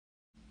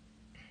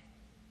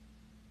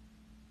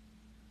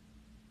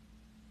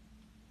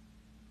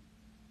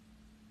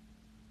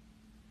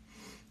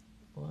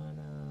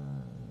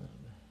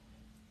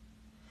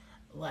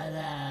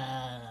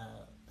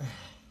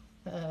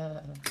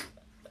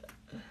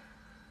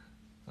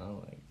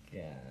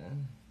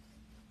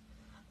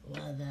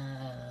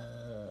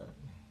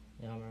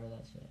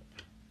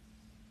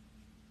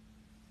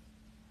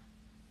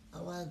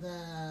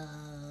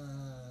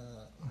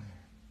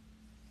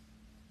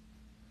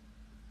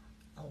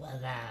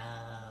What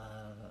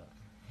up?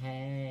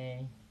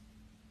 Hey.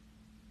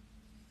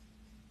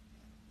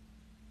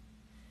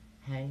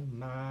 Hey,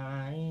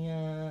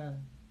 Maya.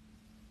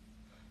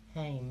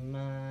 Hey,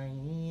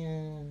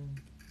 Maya.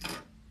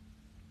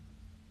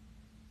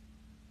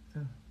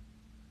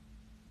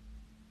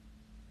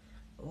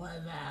 What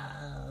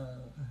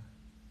up?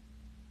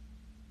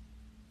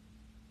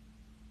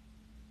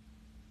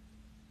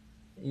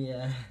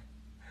 Yeah.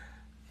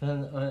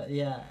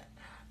 Yeah.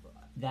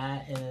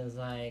 That is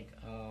like,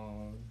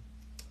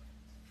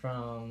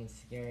 from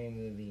Scary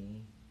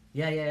Movie.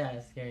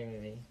 Yeah, Scary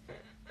Movie.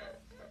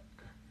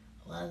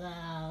 What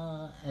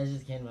up? It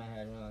just came to my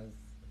head when I was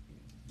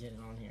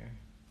getting on here.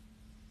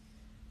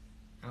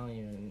 I don't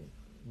even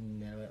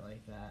know it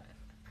like that.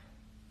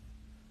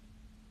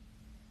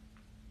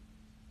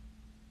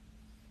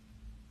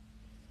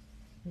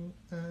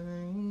 I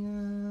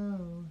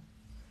know.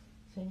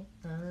 Say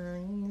I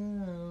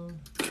know.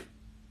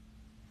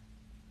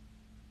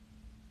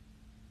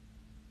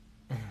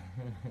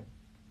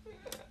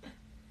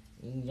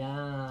 Yes.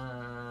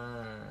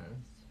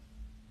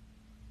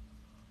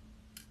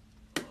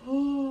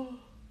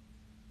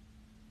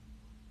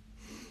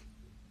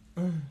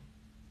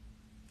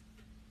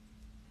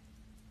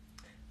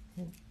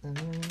 I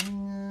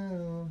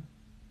know.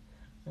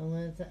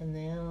 What's a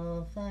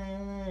nail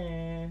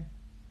filer?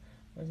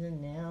 What's a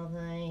nail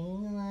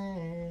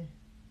filer?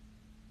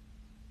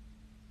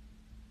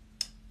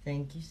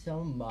 Thank you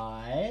so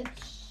much.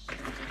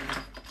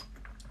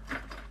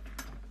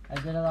 I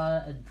did a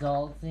lot of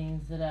adult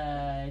things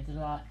today. I did a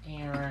lot of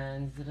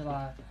errands. Did a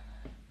lot,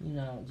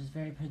 just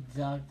very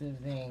productive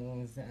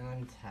things. And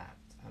I'm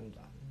tapped. I'm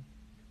done.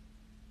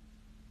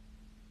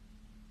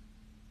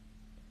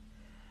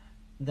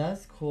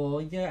 That's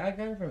cool. Yeah, I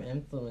got it from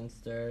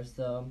Influencer,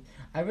 so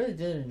I really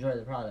did enjoy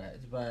the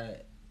product,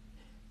 but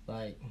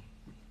like,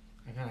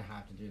 I kind of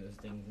have to do those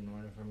things in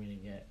order for me to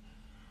get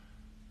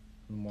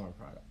more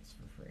products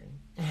for free.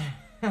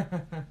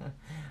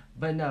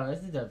 But no,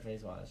 it's a dope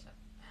face wash.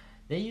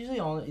 They usually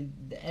only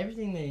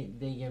everything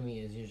they give me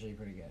is usually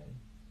pretty good.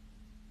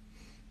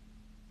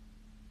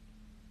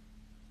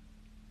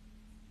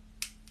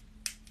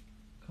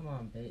 Come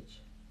on,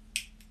 bitch.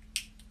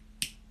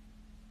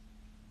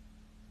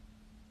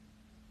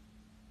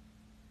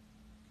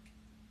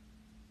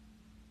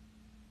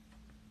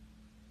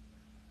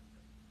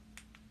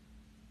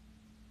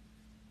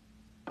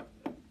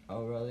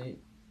 Oh really?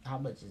 How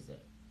much is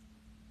it?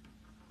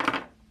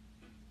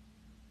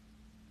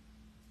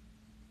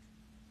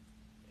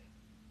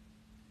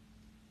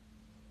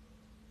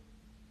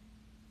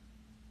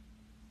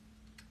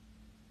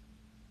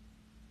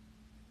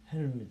 How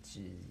much is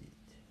it?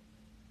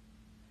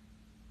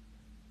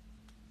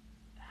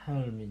 How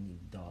many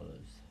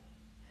dollars?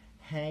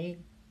 Hey,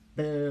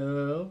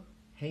 boo.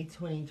 Hey,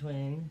 twin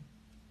twin.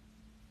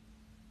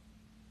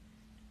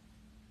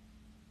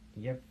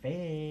 Your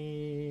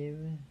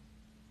fave.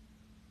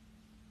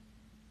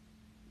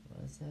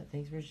 What's that?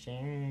 Thanks for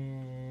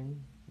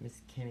sharing,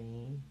 Miss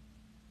Kimmy.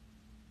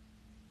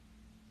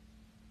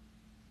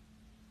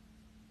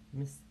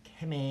 Miss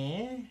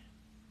Kimmy?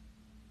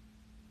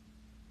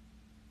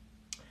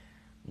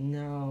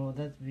 No,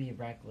 that'd be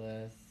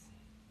reckless.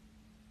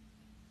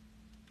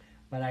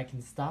 But I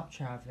can stop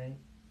traffic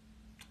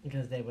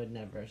because they would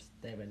never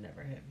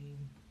hit me.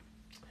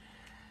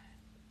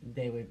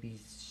 They would be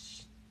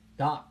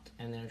stopped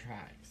in their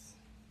tracks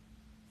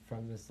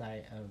from the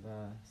sight of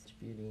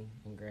Beauty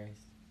and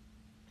Grace.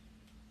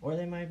 Or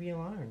they might be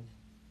alarmed.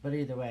 But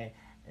either way,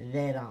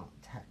 they don't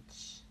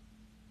touch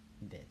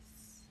this.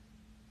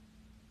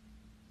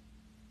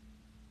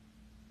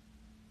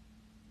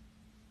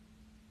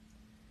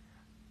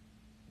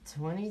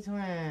 Twenty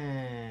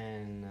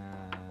twin.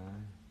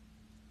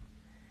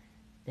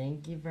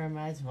 Thank you for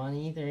my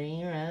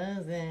 23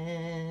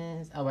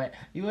 roses. Oh wait,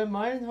 you went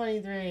more than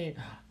 23.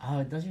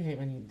 Oh, don't you hate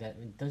when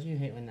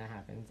that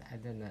happens?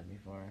 I've done that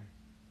before.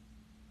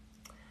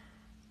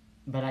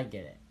 But I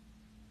get it.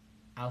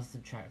 I'll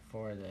subtract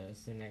 4 of those.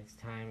 So next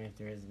time, if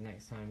there is a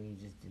next time, you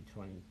just do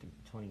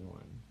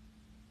 21.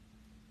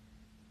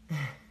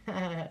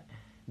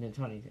 No,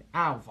 22.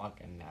 I don't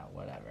fucking know.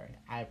 Whatever.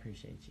 I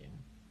appreciate you.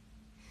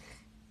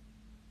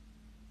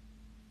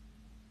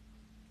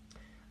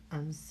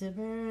 I'm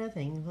super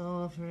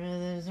thankful for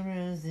those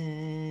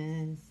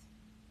roses.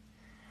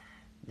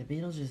 The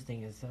Beetlejuice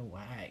thing is so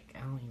whack. I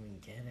don't even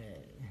get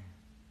it.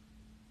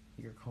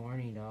 You're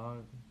corny,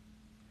 dog.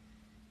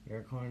 You're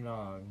a corn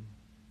dog.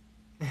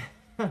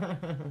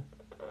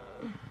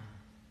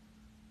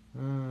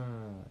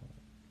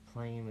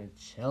 Playing with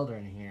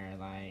children here,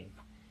 like,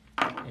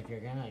 if you're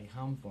gonna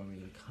come for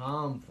me,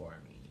 come for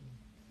me.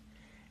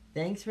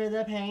 Thanks for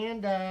the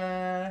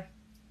panda.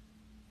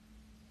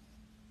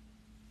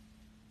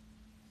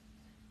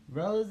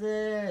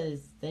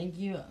 Roses. Thank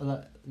you,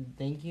 Lagoon,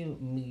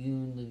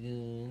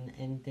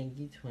 and thank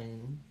you,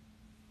 Twin.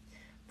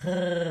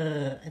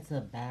 It's a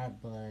bad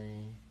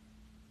boy.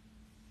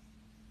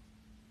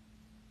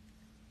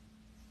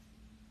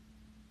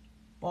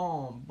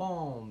 Boom,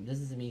 boom. This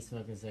is me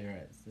smoking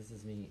cigarettes. This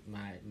is me,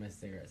 my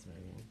cigarette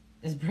smoking.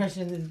 Is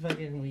brushing his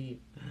fucking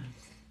weave.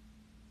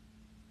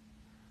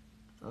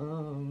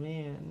 Oh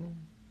man.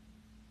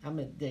 I'm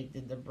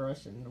addicted to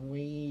brushing the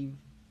weave.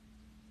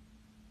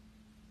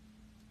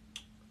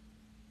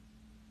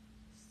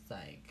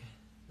 Psych.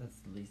 That's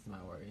the least of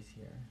my worries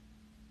here.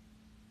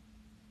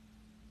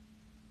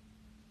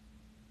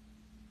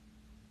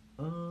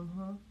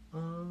 Uh-huh.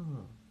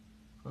 Uh-huh.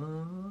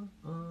 Uh-huh.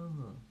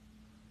 Uh-huh.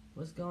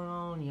 What's going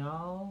on,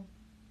 y'all?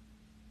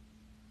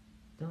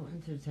 Don't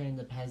entertain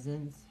the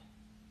peasants.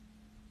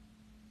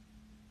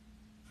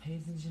 Pay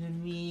attention to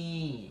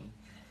me.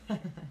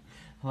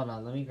 Hold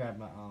on, let me grab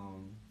my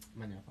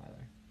nail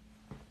filer.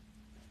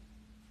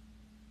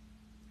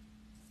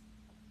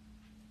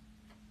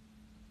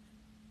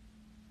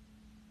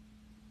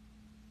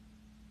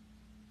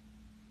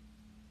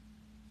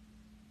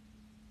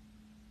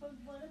 But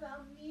what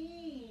about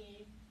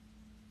me?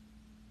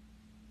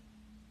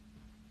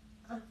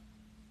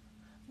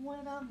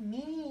 What about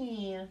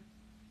me?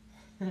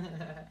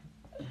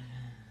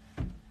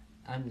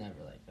 I'm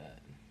never like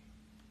that.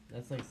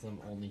 That's like some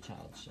only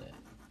child shit.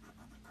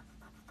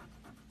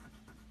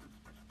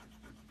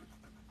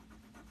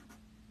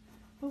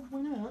 But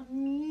what about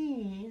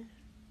me?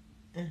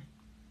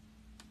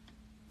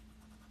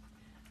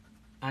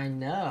 I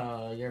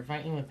know, you're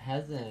fighting with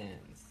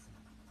peasants.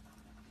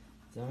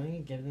 Don't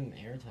even give them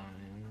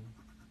airtime.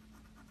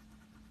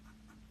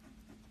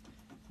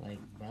 Like,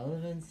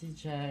 relevancy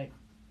check.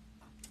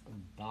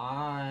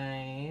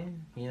 Bye.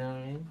 You know what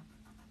I mean?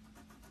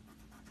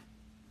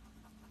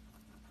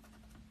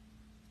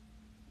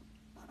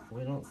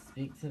 We don't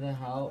speak to the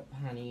help,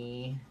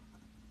 honey.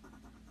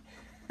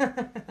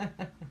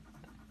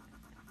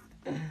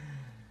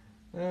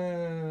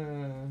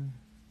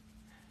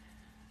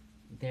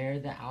 They're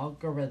the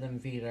algorithm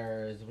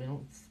feeders. We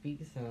don't speak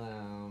to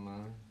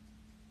them.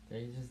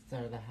 They just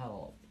are the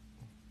help.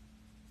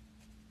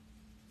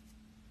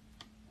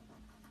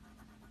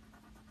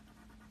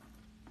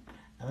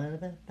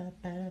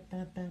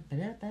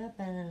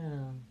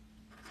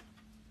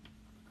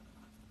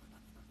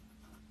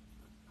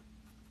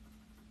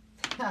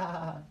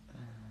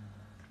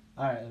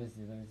 Alright, let me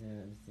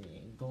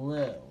see.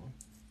 Glue.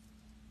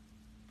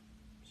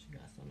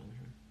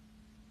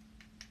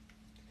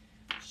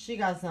 She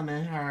got some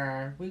in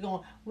her. We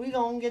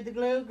gon' get the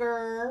glue,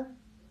 girl.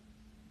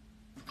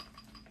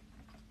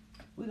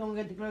 We gonna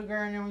get the glue,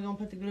 girl, and then we gonna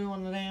put the glue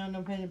on the nail, and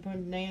then put the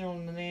nail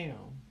on the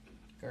nail.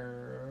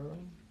 Girl.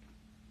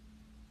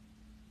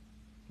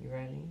 You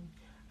ready?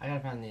 I gotta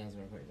find the nails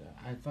real quick, though.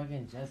 I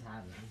fucking just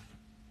have them.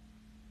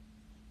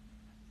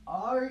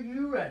 Are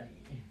you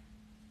ready?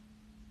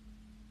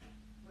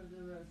 For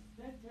the most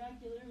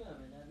spectacular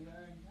moment of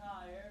your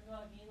entire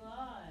fucking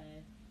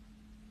life.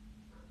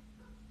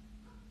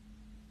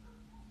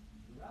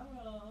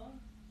 Drum.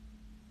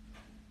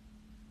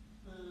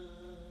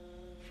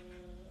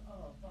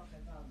 Oh, fuck, I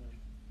found them.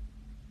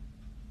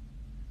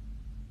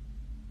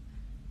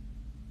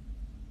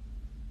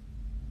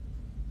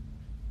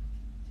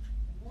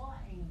 What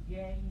in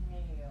gay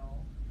hell?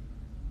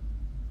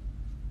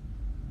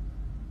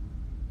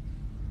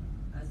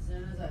 As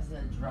soon as I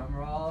said drum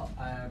roll,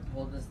 I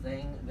pulled this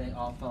thing, they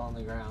all fell on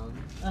the ground.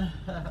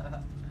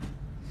 I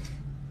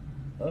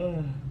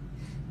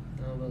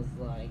was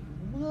like,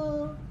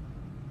 whoa.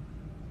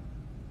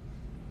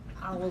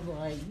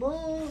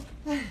 Whoa.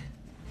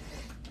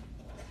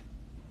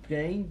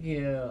 Thank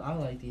you. I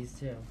like these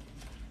too.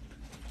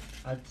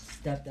 I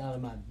stepped out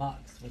of my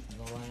box with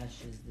the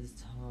lashes this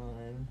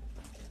time.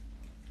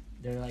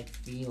 They're like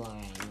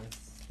feline.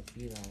 That's the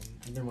feline.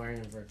 I've been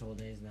wearing them for a couple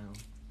days now.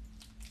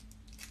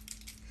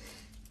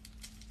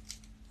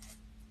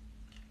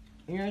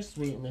 You're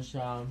sweet,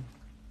 Michelle.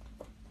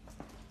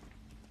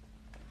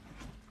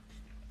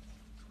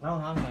 I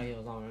don't have high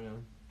heels on right now.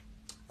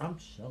 I'm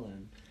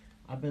chilling.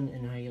 I've been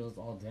in high heels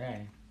all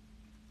day.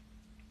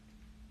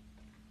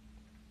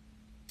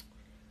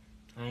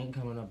 I ain't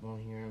coming up on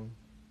here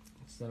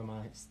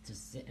to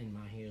sit in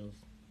my heels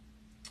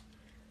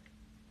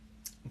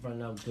for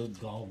no good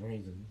golf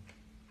reason.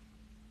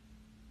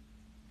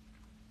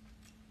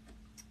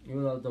 You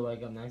would love to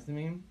wake up next to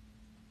me?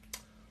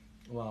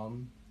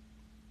 Well,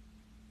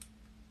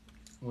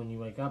 when you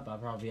wake up, I'll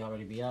probably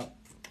already be up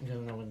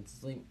because I went to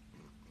sleep.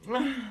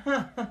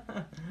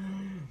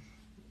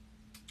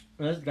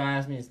 This guy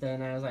asked me to stay the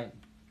night. I was like,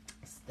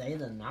 stay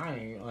the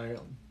night? Like,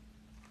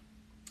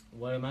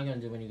 what am I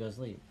gonna do when you go to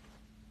sleep?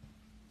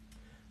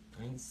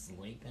 I ain't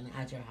sleeping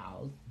at your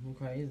house. You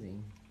crazy.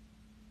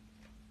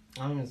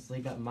 I'm gonna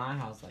sleep at my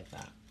house like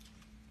that.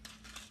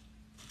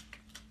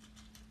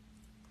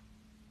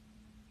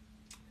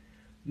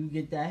 You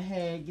get that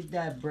head, get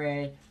that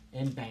bread,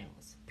 and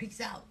bounce.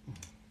 Peace out.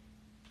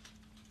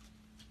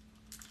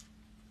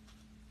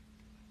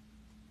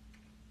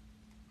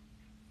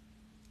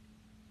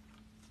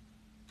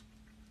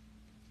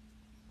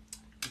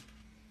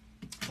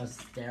 A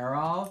stare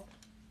off?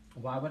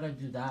 Why would I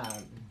do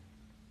that?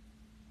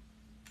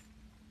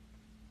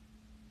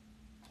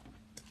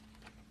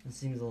 It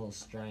seems a little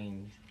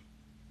strange.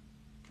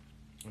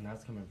 And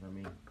that's coming from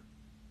me.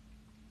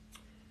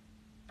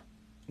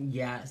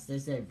 Yes, they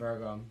say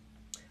Virgo.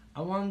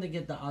 I wanted to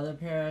get the other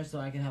pair so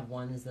I could have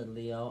one that said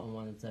Leo and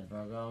one that said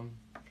Virgo,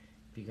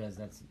 because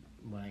that's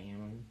what I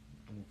am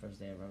on the first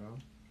day of Virgo.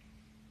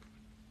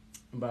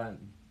 But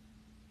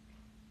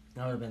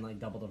that would have been like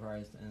double the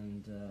price,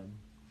 and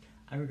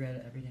I regret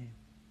it every day,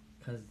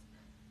 because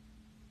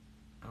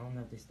I don't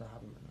know if they still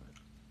have them or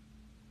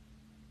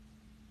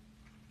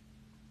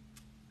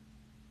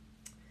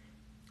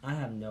not. I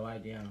have no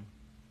idea.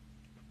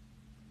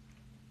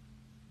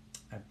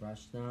 I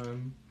brushed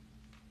them.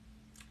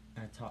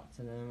 I talked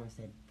to them. I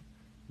said,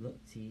 "Look,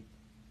 teeth.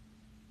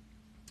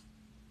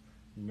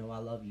 You know I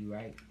love you,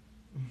 right?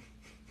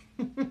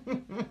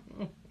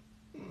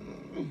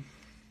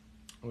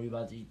 We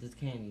about to eat this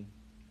candy,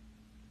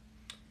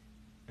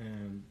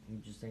 and you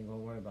just ain't gonna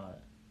worry about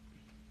it.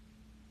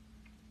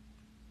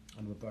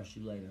 I'm gonna brush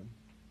you later."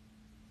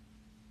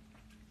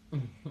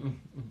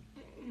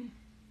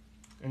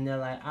 And they're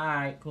like,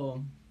 "Alright,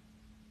 cool.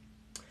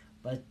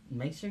 But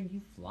make sure you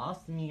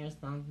floss me or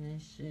something,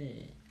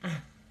 shit."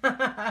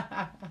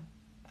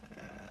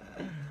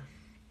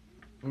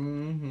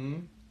 Mm-hmm.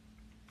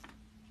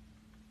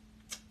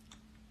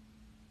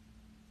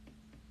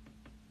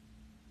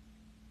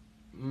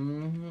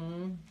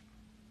 Mm-hmm.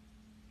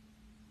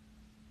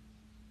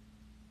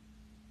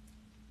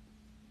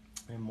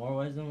 In more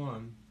ways than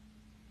one.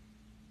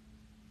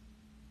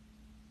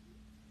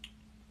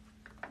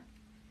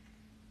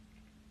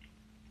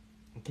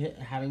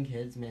 Having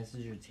kids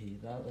messes your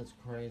teeth out. That's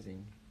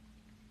crazy.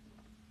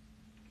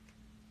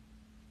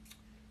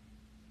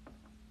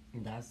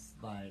 That's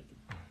like,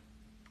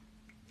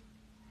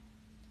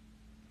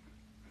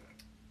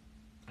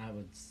 I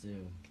would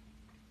sue.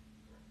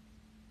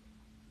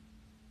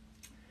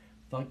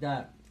 Fuck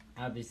that.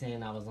 I'd be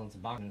saying I was on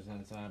tobacco or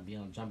something, so I'd be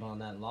on jump on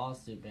that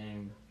lawsuit,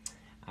 man.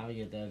 I would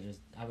get there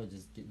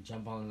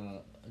jump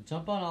on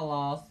a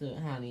lawsuit,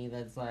 honey.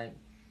 That's like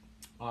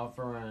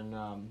offering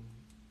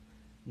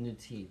new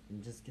teeth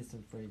and just get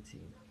some free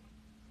teeth.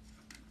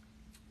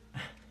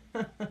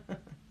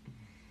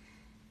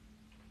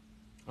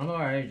 I'm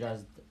already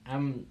dressed. I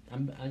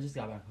just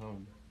got back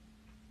home.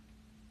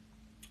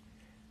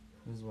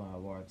 This is what I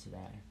wore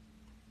today.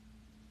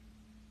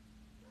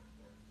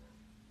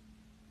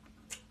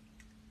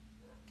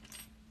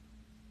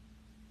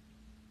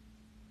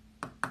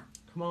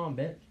 Come on,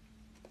 bitch.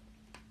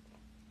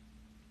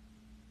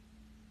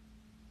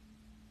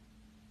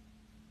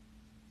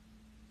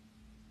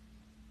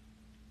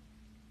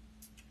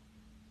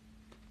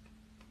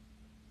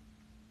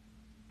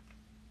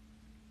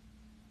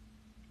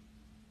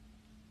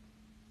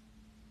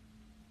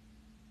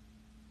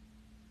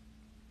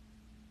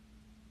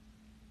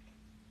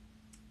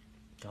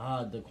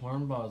 God, the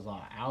cornballs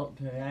are out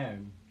today.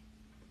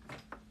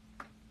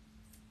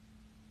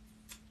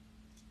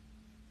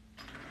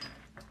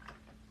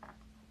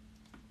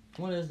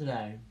 What is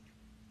today?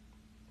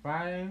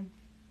 Friday?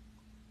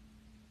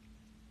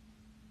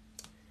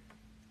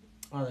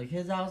 Are the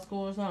kids out of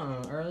school or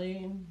something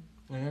early?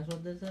 And that's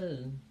what this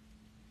is.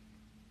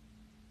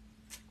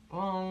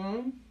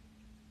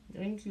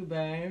 Thank you,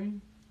 babe.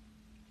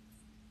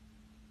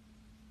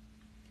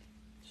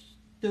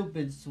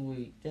 Stupid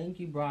sweet. Thank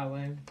you,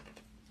 Broadway.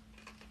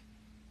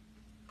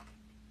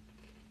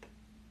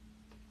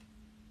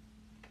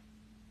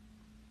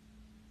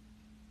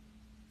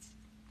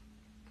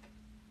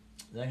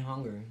 They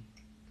hungry.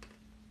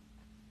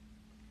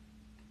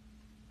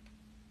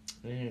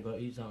 They need to go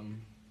eat something.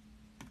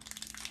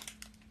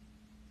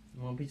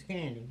 You want a piece of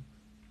candy?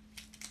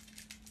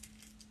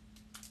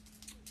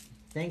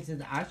 Thanks,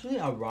 it's actually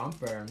a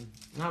romper.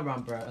 Not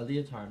romper, a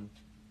leotard.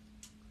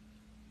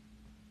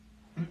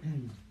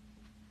 I'm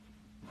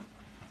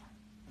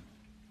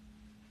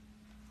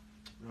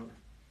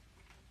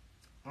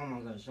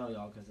not gonna show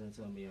y'all because it's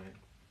gonna be like,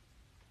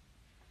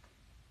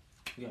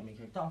 you got me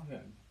kicked off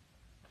here.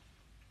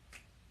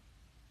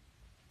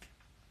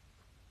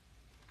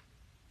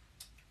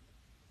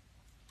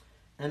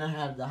 And I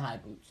have the high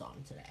boots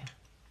on today.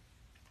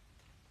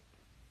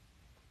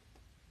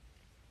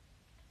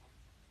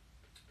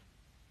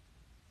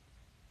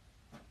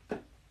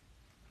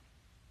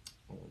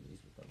 Oh, these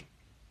with them.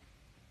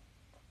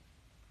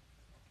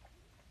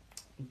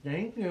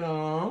 Thank you.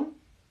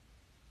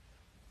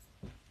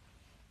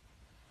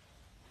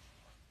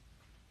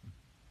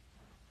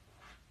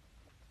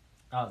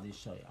 I'll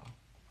just show y'all.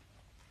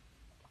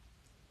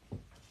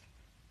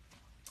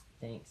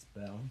 Thanks,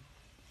 Bill.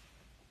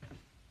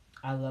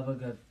 I love a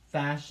good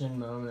fashion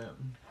moment.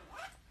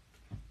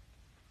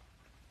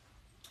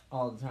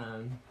 All the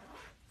time.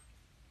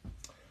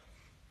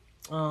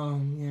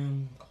 Yeah,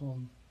 cool.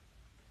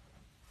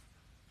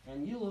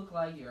 And you look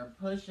like you're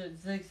pushing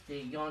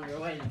 60, on your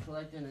way to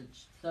collecting a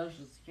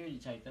social security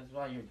check. That's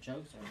why your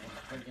jokes are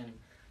like freaking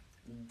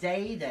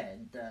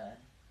dated.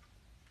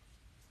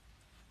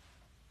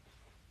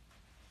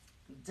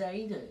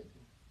 Dated.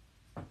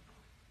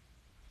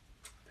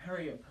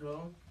 Period,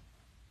 poo.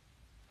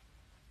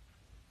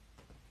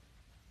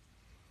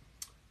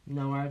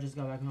 No, I just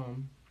got back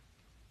home.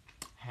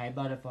 Hey,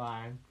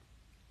 butterfly.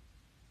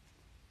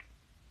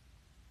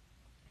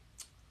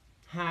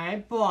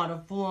 Hi,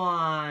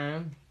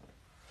 butterfly.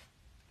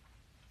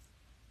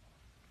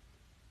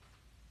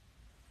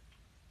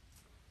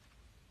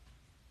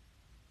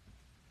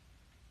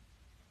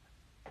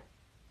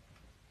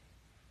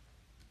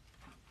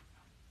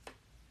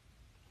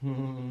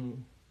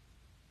 Mm.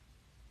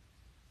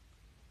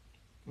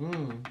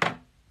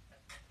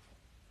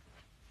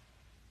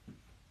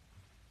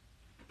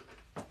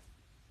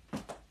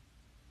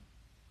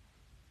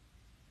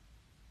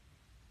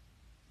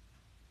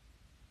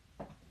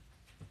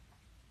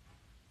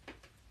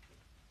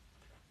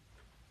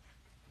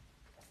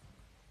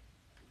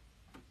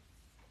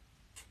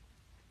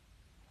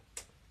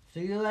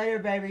 See you later,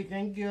 baby.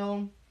 Thank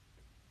you.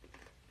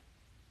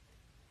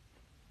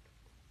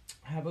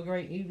 Have a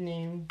great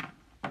evening.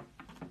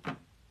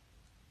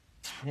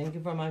 Thank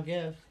you for my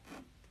gift.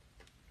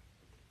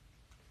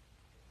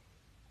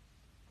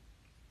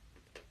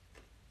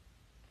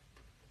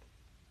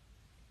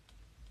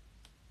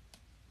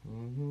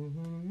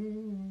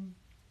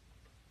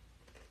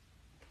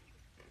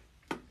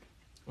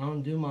 I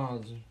don't do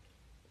mods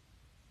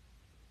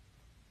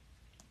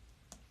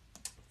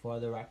for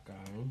the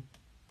record.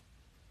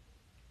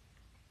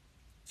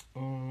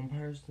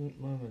 Person,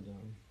 what am I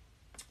doing?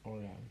 Oh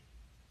yeah.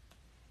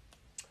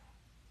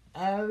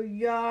 Oh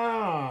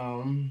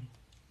yeah.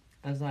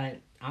 I was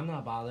like, I'm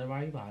not bothered.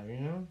 Why are you bothered? You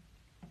know,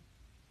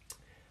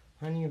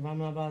 honey, if I'm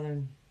not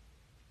bothered,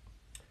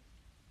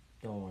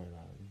 don't worry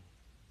about it.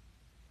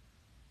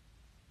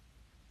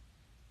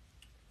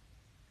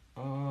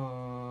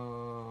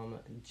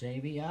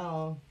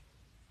 JBL,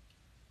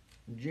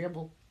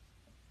 Dribble.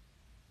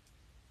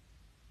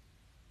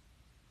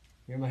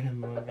 You're my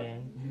number one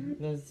fan.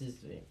 That's too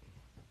sweet.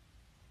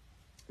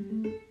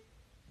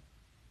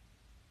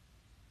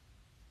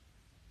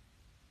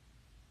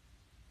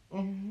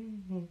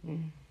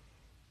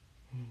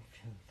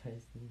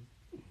 Feisty.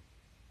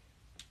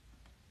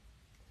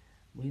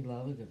 We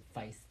love a good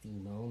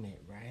feisty moment,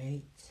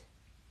 right?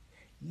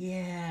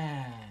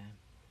 Yeah.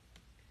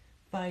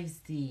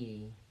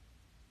 Feisty.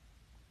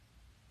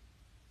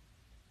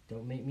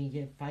 Don't make me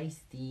get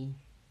feisty.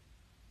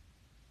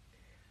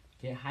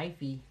 Get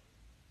hyphy.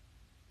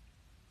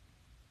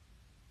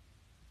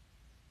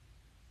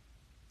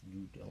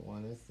 You don't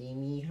want to see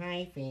me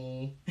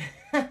hyphy.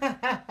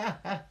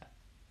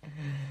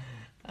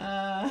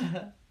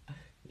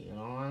 You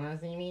don't want to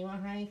see me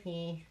with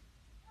hyphy.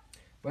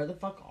 Where the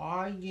fuck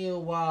are you?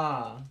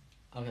 Okay,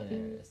 there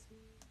it is.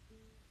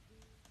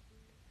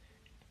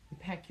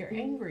 Pack your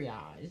angry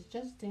eyes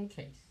just in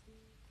case.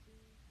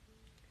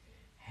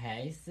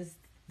 Hey, Sister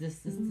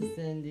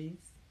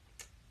Cindy's.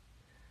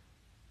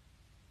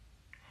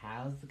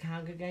 How's the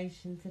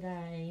congregation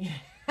today?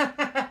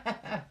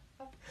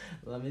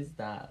 Let me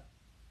stop.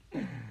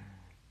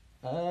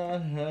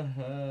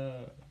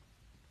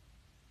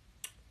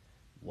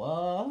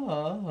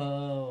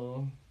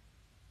 Whoa.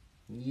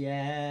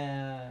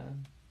 Yeah.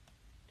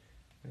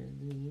 Where's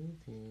the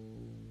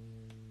YouTube?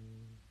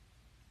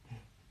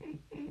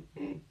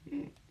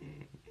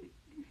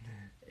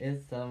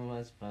 It's so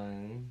much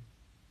fun.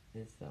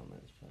 It's so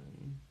much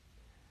fun.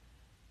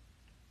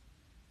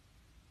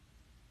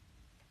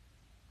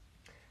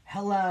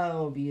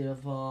 Hello,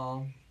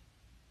 beautiful.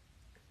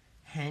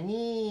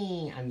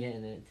 Honey, I'm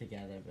getting it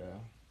together,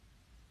 bro.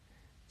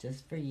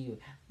 Just for you.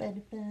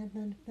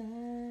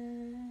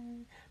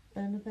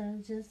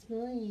 Just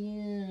for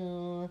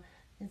you.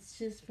 It's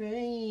just for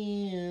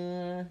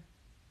you.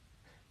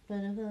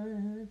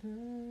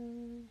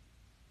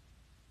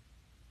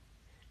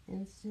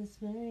 It's just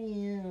for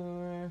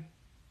you.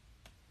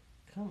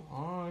 Come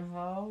on,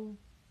 ho.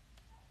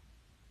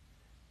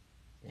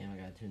 Damn, I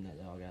gotta tune that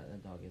dog out.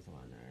 That dog gets on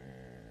my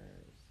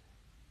nerves.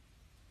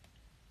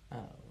 Oh,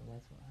 well,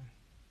 that's why.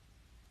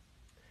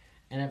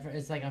 And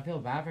it's like I feel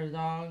bad for the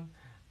dog,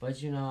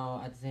 but you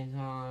know, at the same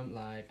time,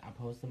 like I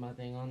posted my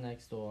thing on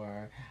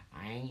Nextdoor.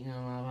 I ain't no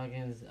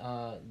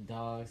motherfucking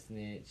dog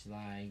snitch.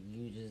 Like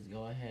you just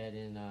go ahead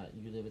and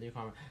you live with your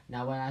karma.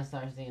 Now when I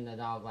start seeing the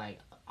dog,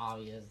 like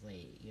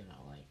obviously, you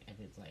know, like if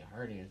it's like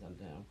hurting or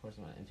something, of course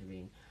I'm gonna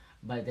intervene.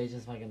 But they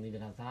just fucking leave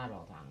it outside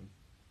all the time,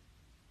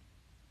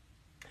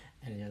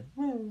 and it just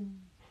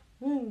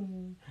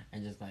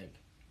and just like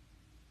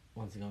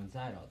wants to go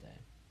inside all day.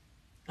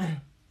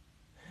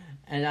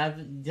 And I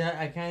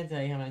can't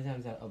tell you how many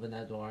times I've opened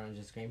that door and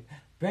just screamed,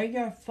 "Bring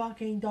your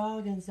fucking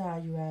dog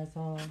inside, you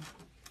asshole!"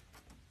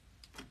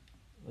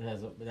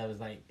 That was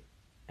like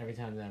every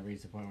time that I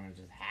reached the point where I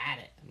just had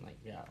it. I'm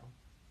like, yo.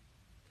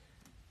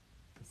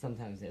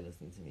 Sometimes they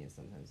listen to me, and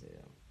sometimes they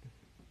don't.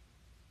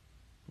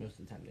 Most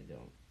of the time, they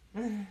don't.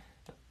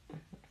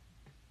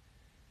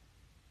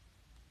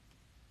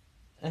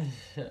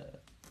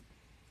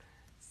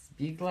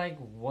 Speak like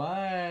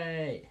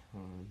what?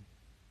 Hold on.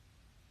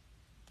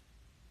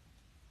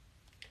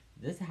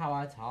 This is how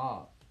I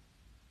talk.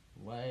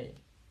 Wait.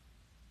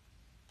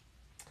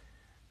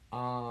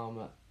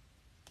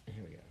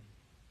 Here we go.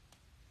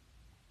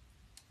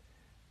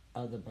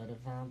 Oh, the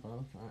butterfly.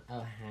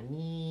 Oh,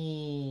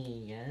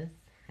 honey. Yes,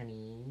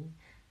 honey.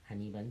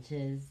 Honey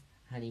bunches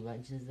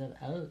of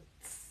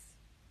oats.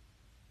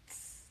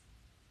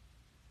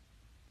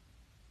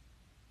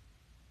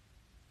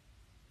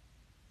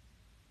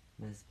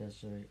 a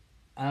special.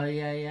 Oh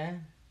yeah, yeah.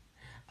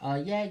 Oh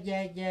yeah,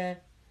 yeah, yeah.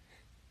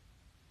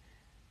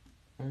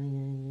 Oh yeah,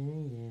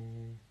 yeah,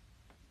 yeah.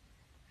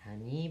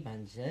 Honey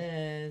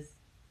bunches.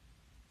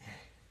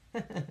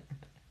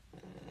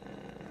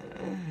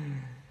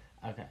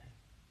 Okay.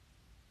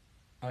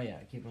 Oh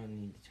yeah, keep on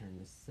need to turn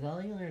the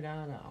cellular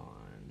data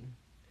on.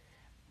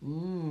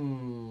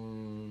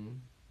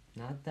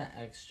 Not the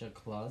extra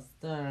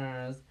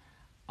clusters.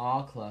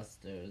 All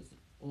clusters.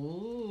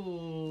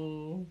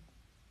 Ooh.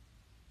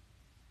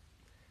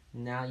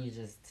 Now you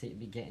just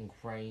be getting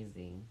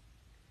crazy.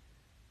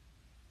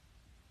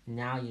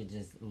 Now you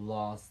just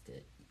lost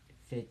it.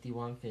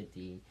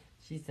 5150.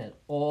 She said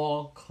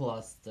all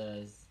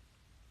clusters.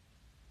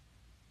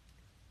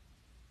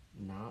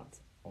 Not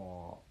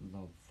all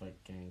the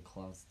freaking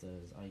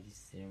clusters. Are you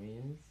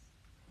serious?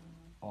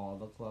 All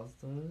the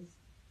clusters?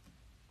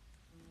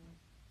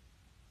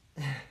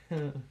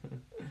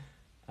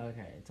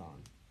 Okay, it's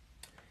on.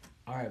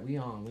 Alright, we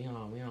on.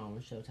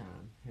 It's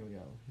showtime. Here we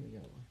go.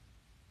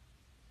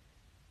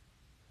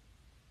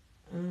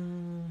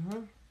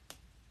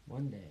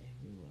 One day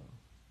we will.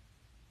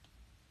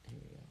 Here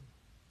we go.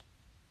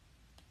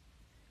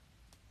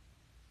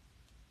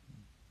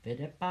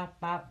 Bidda bop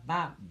bop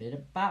bop,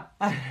 bidda bop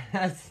bop.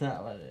 That's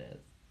not what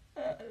it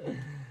is.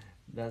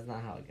 That's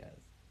not how it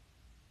goes.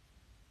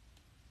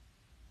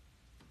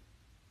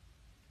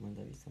 Wouldn't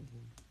that be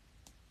something?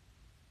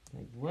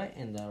 Like, what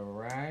in the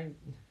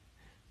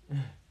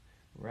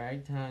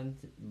ragtime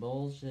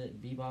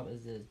bullshit bebop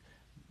is this?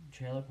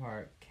 Trailer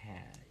Park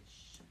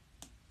Cash.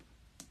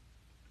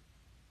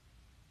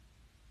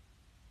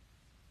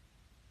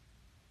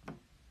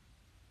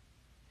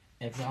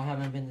 If y'all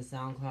haven't been to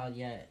SoundCloud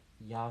yet,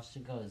 y'all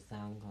should go to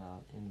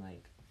SoundCloud and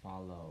like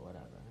follow or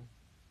whatever.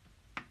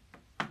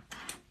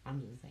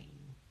 I'm just saying.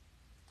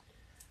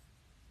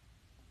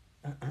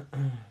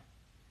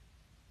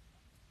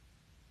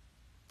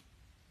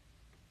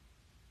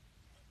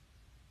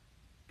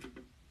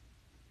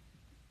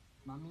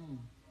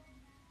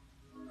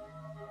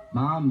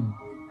 Mom.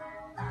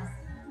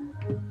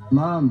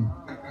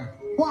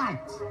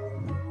 What?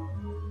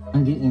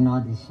 I'm getting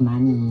all this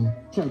money.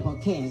 Triple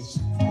cash.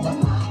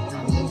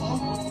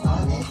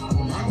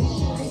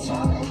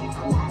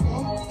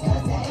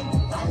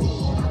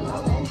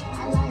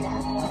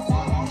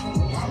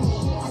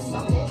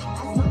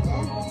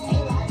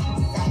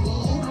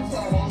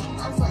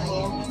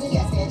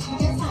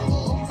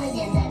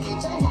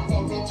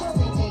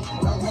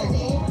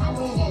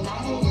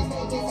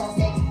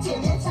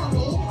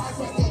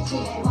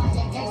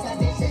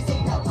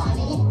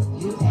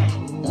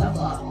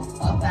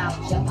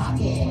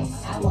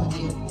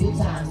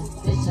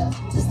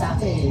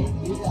 Stop it,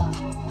 you know,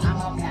 I'm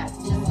on cap,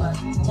 just for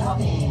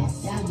talking.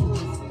 Now you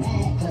is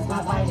mad, cause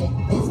my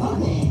vitamin is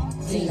morning.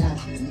 Tina,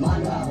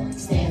 Monroe,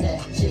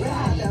 Standard,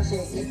 Chicago,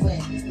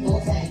 liquid,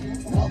 full tank,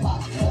 no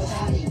box, no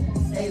shotty.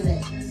 Stay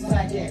lit,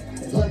 spread it,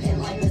 looking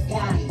like a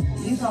Scotty.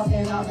 You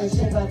talking all this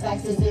shit, but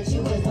facts is that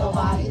you is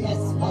nobody.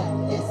 That's what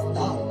it's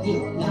all you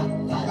know.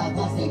 Got a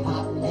bossy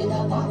pop in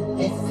the pop,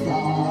 it's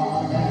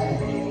slaughter.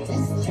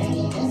 This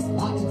trainee, this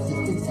my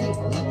consistency,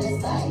 look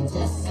this side,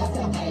 just like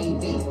a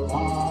baby.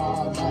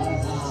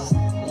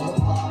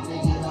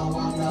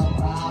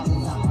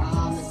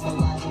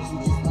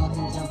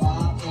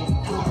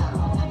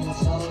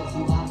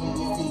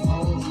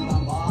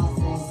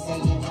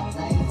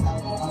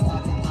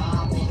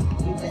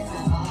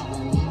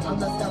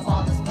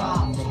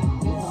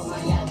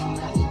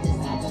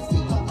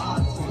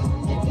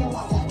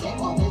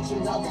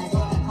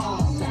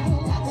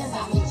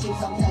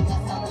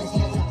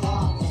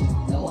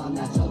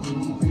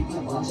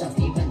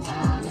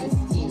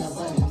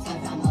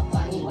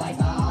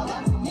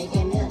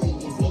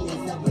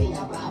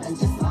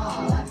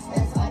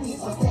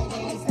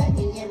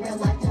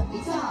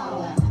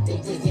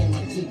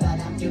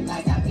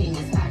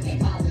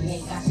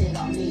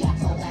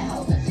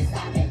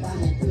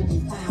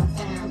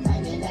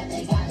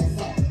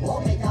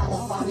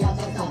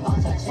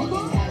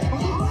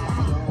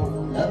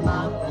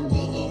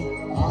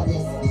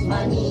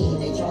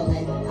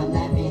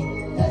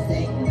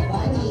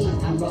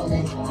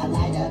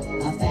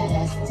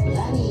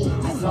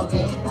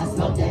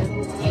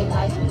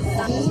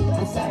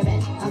 I'm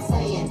serving, I'm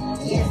slaying,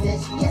 yes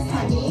bitch, yes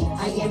honey.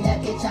 I am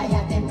that bitch, I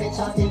have been rich,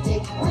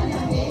 authentic,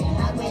 100.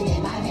 I'm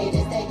winning, my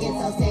haters, they get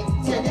so sick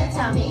to the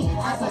tummy.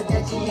 I put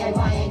the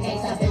G-A-Y in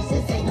gangsta, bitch,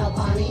 this ain't no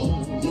funny.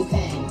 You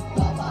can't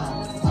go up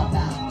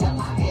out your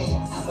pocket.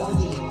 I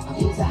warned you a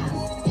few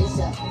times, bitch,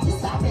 just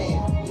stop it.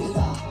 You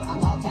thought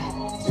I'm all cat,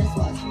 just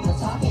was no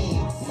talking.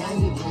 Now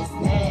you just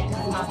mad,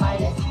 cause my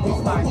fight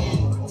is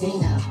barking.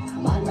 Tina,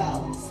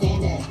 Monroe,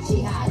 Standard,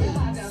 Jihadi,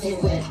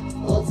 sit with,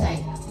 full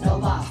tank, no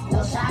boss, no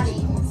shotty,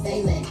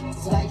 stay lit,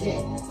 sweat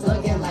drip,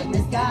 looking like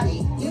Miss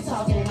Gotti. You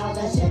talking and all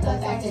that shit, but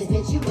fact is,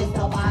 bitch, you is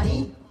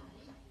nobody.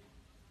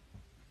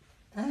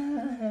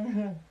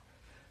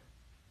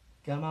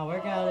 Got my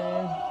workout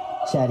in.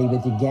 Chatty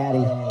with your gaddy.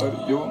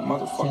 You're a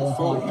motherfucking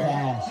fool,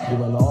 man.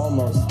 You an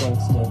almost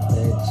gangster,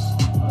 bitch.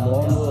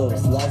 More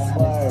moves, less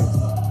words.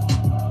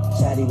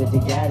 chatty with the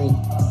gaddy.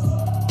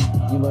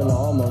 You an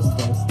almost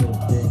gangster,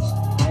 bitch.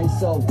 I'm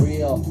so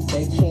real,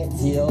 they can't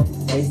deal.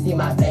 They see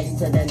my face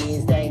to the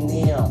knees, they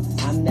kneel.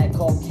 I'm that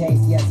cold case,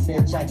 yes,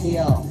 bitch, I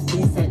heal.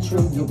 He said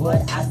true, you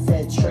would, I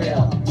said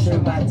trill.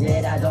 True, I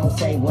did, I don't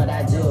say what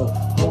I do.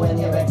 Who in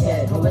here a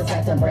kid, who is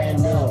acting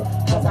brand new?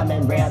 Cause I'm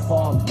in rare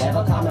form,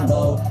 never common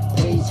boo.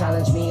 Please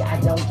challenge me, I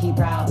don't keep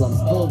problems.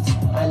 Boots,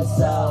 I'm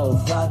so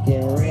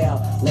fucking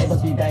real.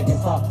 Labels be begging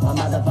for a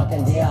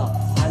motherfucking deal.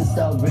 I'm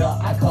so real,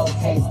 I cold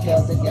case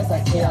kills it, yes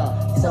I kill.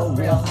 So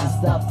real, I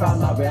snuff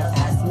from my real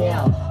ass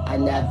meal. I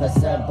never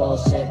serve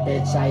bullshit,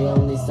 bitch, I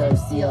only serve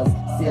seals.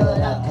 Seal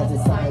it up, cause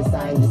it's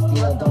signed to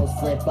steal. Don't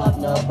slip up,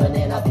 no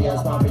banana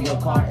peels. Not for your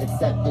car,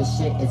 except this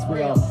shit is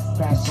real.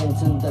 Crash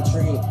into the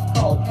tree,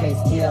 cold case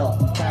kill.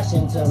 Crash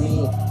into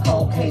me,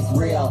 cold case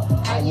real.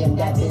 I am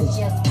that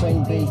bitch,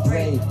 Queen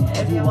B3.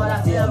 If you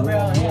wanna feel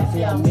real, here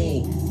feel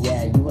me.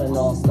 Yeah, you an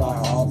all-star,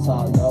 all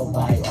talk, no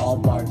bite, all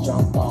bark,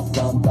 jump off,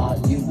 dumb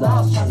thought. You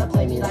lost, tryna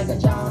play me like a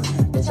John.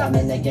 Bitch, I'm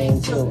in the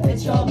game too,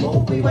 it's your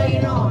move, we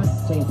waiting on.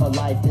 Queen for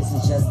life, this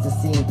is just the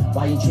scene.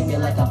 Why you treat me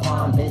like a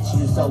pawn, bitch,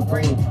 you so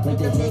green. With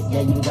the hit,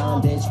 yeah, you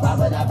dumb, bitch, why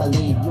would I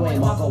believe? You ain't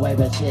walk away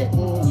with shit,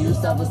 you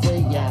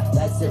selflessly, yeah,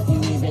 that's if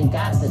you even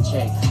got the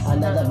chick.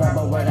 Another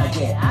verbal word I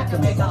get, I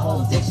could make a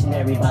whole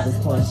dictionary by this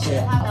point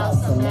shit. How about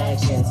some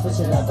action, switch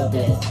it up a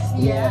bit,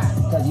 yeah.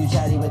 Cause you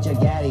chatty with your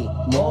gaddy,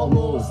 more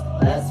moves,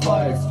 less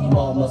words, you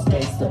almost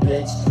gangsta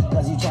bitch.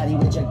 Cause you chatty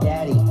with your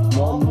gaddy,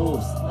 more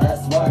moves,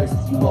 less words,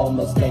 you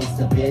almost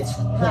gangsta bitch.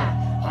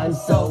 Ha! I'm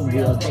so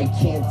real, they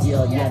can't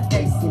deal. Yeah,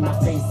 they see my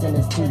face and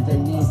it's to the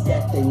knees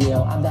that they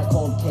kneel. I'm that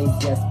cold case,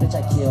 yes, bitch,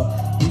 I kill.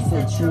 You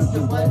said true,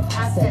 you would,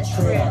 I said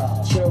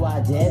trill. True, I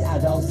did, I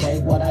don't say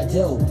what I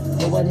do.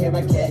 Who would hear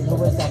a kid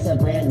who is acting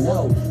brand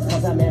new?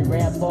 Cause I'm in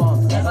rare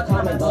form, never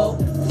common boo.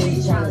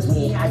 Please challenge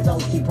me, I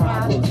don't keep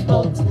problems,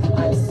 boot.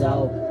 I'm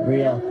so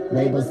real,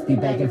 labels be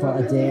begging for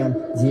a damn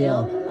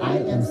deal. I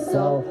am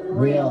so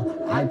real,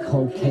 I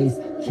cold case,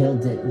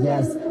 killed it,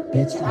 yes,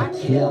 bitch, I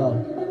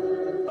kill.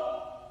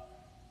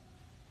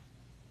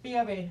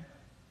 B.O.B.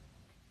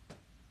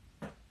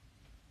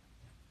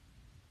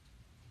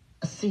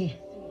 See,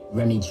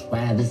 Remy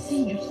Travis,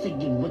 see you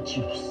saying what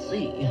you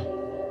see.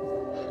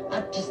 I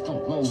just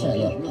don't know what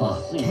you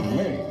really see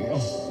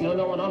me. You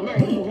know what I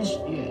mean?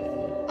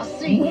 Yeah. I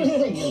see you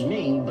saying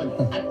me, but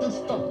I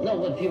just don't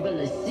know if you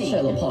really see.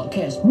 Shallow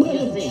podcast,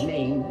 you see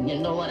me. You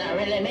know what I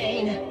really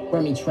mean?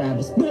 Remy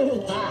Travis,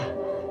 ah,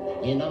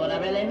 you know what I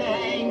really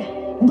mean?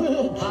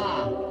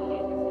 Ah.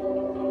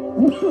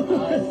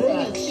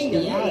 I see you,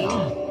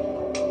 yeah.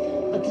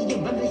 But do you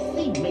really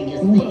see me, you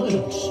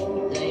see?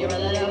 Do you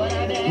really know what I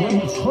mean?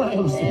 Remy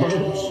Travis,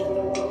 bitch.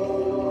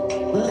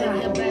 Do you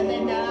really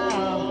know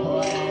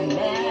what I mean?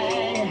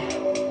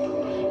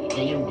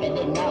 Do you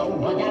really know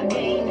what I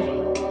mean?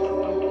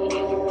 Do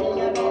you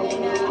really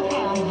know?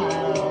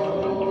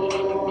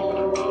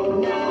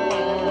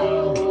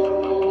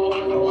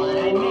 Know what I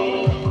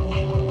mean?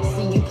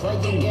 See you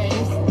playing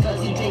games, cause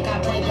you think I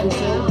play them too.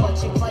 But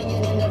you're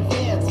playing in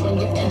advance when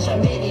you're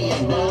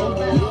intermediate, no.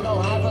 You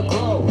don't have a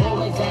clue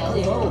who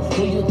exactly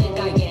who you think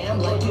I am,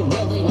 like you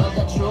really know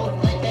the truth.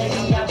 Like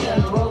baby, I've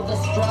been through the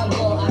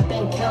struggle, I've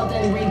been killed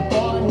and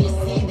reborn. You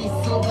see these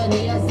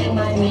souvenirs in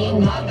my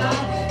mean mugger.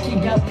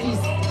 Keep your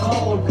peace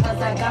cold,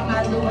 cause I got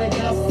my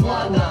Louisville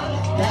slugger.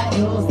 That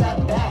news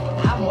that back,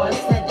 I'm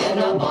worse than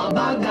a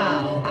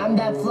bumburger. I'm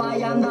that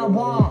fly on the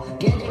wall,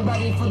 getting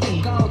ready for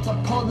the go to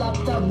pull up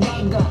the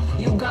rugger.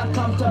 You got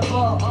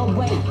comfortable, oh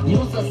wait,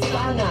 use a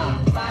stunner.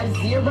 5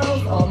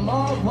 zeros or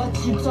more, what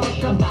you talk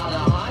about,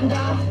 a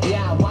Honda?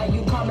 Yeah, why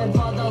you coming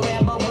for the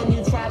Lambo when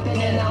you trapping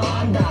in a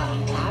Honda?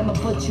 I'ma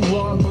put you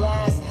on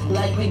blast,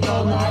 like we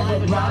go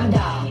live with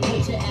Rhonda.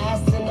 Put your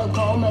ass in a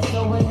coma,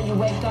 so when you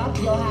wake up,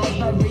 you'll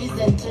have a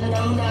reason to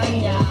know none,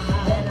 yeah.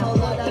 Then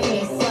pull up in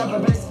your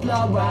Silver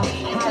Explorer,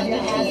 have your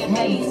ass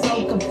head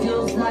so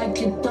confused like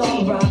your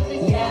Dora.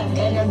 Yeah,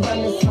 and I'm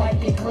gonna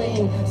swipe you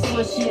clean,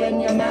 swish you in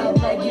your mouth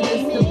like you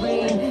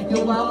Listerine.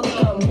 You're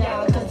welcome,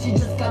 yeah, cause you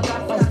just got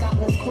got by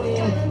Scotland's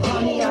queen.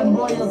 Honey, I'm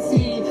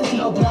royalty,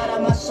 no blood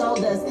on my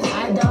shoulders,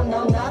 I don't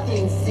know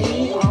nothing,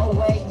 see? Oh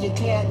wait, you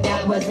can't,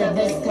 that was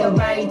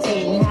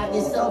eviscerating. Have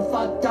you so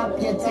fucked up,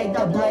 you take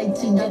the blade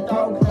to your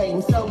throat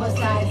clean. So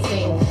besides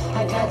scene,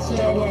 I got you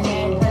in your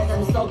head, cause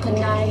I'm so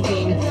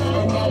conniving.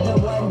 Another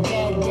one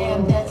dead,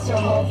 damn, that's your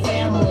whole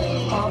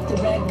family. Off the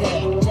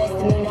record, just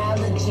an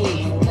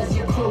analogy, cause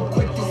your crew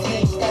quick to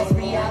switch, that's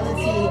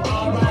reality.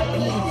 R.I.P.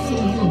 to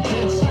you,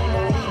 bitch, you're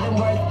not even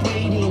worth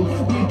breeding.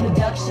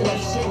 Reproduction of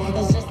shit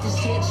is just a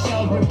shit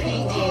show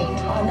repeating.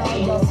 On all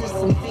your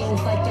system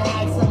fiends like you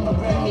had some of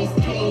Remy's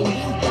pain.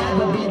 That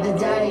would be the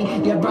day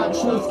you brought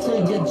truth to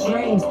your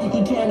dreams.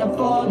 You can't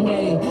afford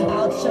me,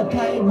 out your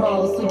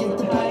payroll, so get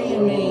to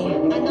paying me.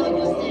 I know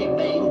you say,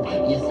 babe,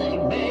 you say,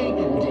 babe,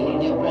 do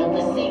you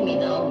really see me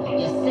though?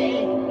 You say,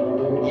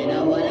 you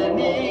know what I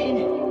mean?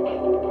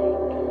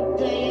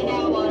 Do you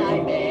know what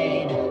I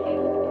mean?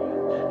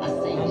 I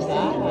say you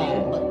see me,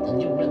 but do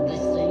you really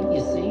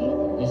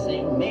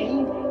see me?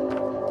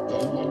 Do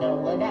you know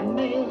what I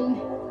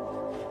mean?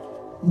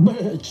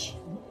 Bitch.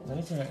 Let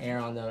me turn the air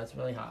on though, it's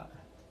really hot.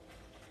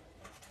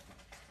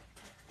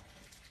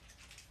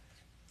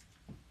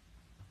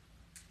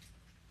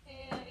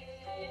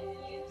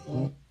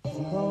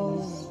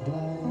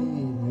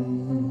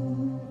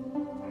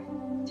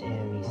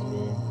 Tammy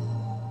Smith,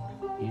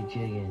 you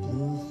jigging.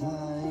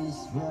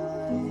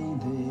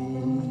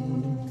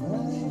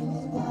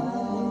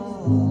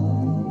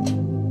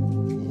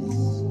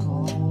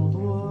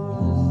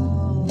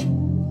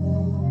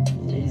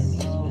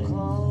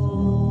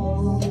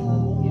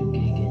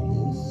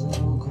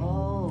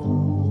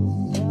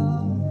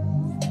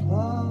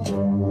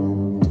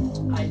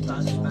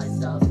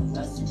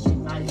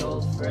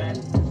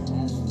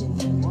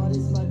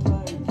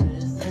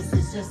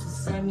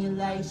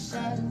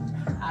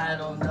 I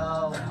don't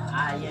know,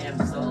 I am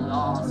so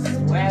lost.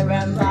 Where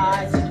am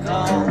I to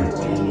go?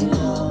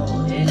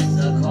 It's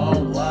a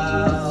cold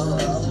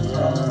world.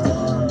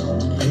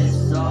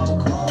 It's so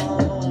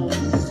cold,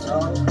 so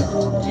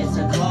cold. It's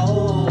a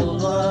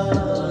cold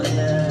world,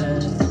 yeah.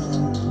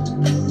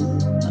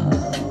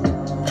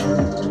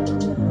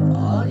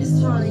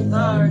 August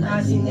 23rd,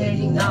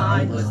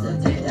 1989 was the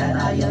day that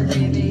I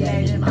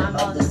alleviated my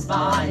mother's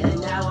spine.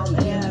 And now I'm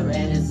here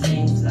and it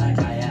seems like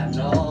I have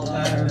no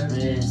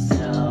purpose.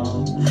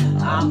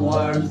 I'm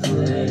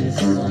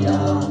worthless, yo. I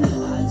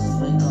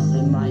just wake up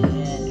in my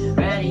head,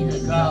 ready to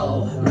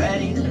go,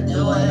 ready to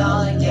do it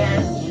all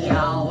again,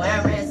 yo.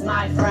 Where is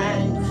my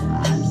friend?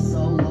 I'm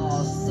so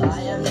lost,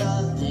 I am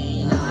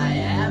nothing, I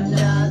am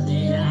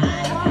nothing,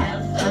 I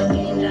am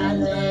fucking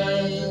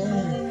nothing.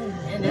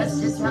 And that's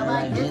just how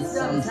I get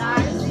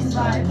sometimes, these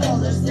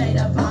bipolar state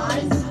of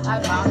mind. I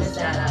promise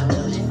that I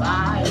will be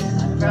fine,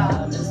 I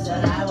promise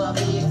that I will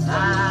be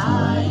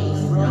fine.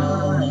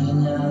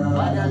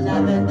 But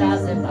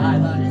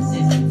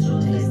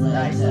 11,562 days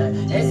later,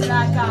 it's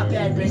like I've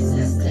been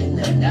resisting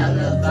an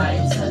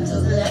elevator to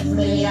lift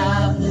me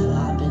up.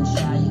 I've been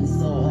trying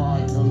so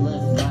hard to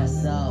lift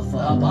myself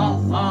up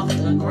off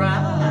the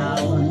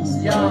ground.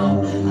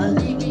 Yo,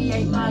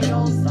 alleviate my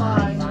own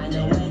spine, find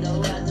a way to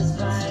let this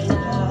pain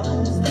out.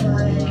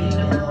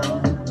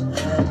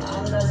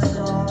 I'm not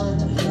sure,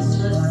 it's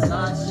just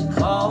such a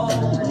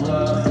cold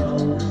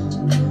world.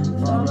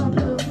 For a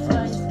blue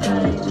face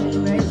baby,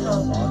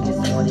 Rachel,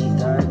 August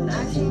 23rd,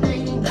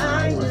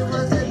 1989, this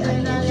was the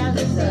day that I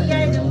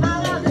alleviated my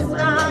mother's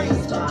spine.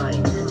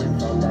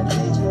 And from that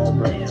day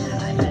forward, I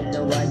had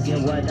no idea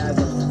what I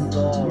was in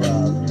store of.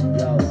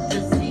 Yo, to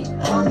see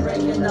on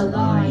breaking the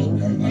line,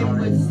 it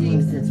would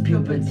seem since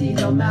puberty,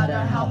 no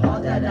matter how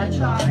hard that I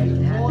tried.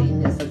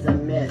 Happiness was a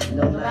myth,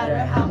 no matter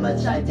how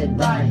much I did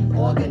right.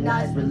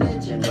 Organized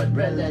religion would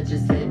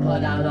religiously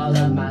put out all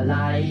of my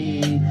life.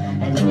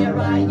 And here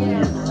I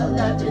am,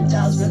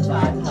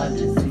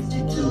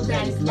 11,562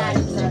 days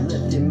later,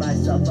 lifting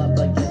myself up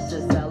against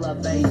this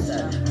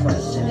elevator,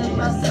 questioning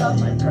myself,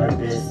 my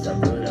purpose, the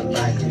root of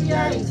my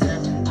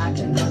creation. I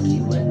can look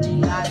you in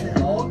the eyes and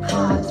hold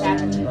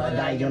contact, but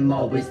I am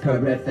always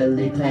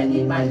peripherally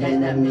planning my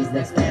enemy's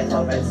next plan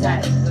for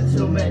attack. But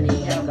too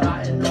many have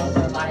gotten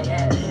over my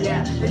head,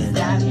 yeah, they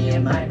stabbed me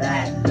in my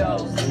back.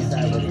 Yo, since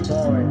I was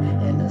born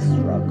in the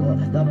struggle,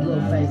 the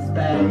blue-faced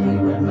baby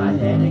with my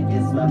head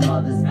against my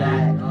mother's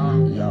back.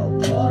 Yo,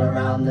 pulled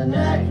around the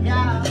neck,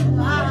 yeah,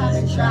 I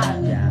haven't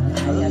tried, yeah, I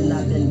have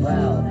not been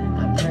well.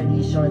 I'm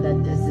pretty sure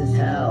that this is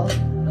hell,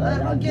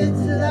 but I'll get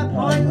to that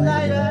point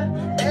later.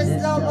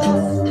 It's no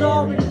more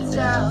story to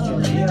tell. So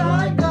here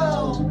I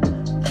go,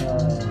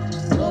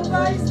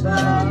 blue-faced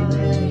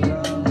baby,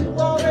 you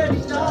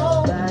already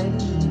know.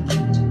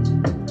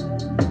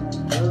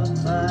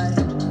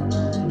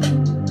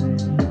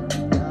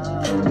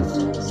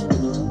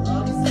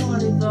 August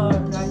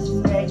 23rd,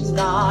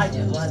 1989,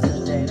 it was the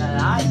day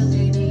that I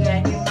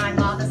alleviated my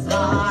mother's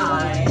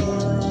spine.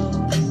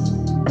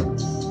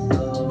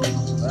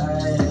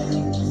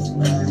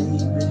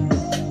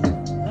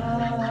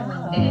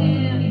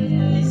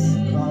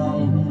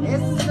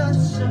 It's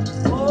such a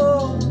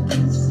cold,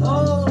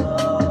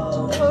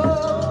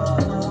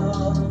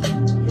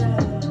 yeah.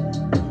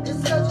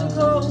 It's such a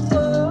cold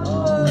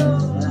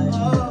world.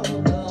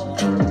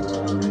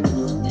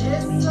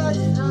 It's such a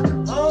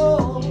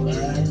cold,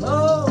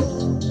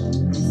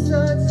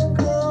 such a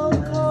cold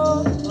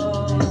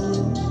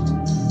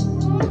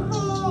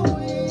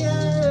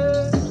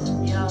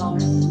yeah.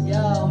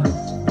 Yo.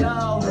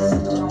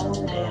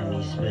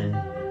 Tammy Smith,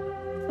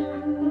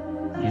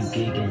 you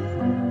gigging.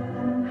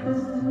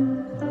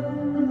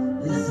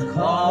 It's a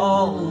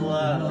cold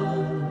world.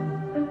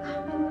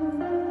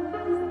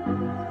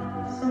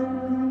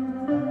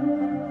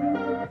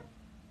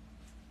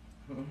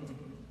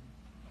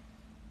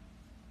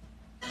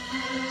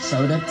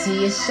 Showed up to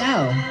your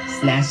show,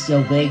 snatched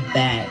your wig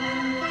back.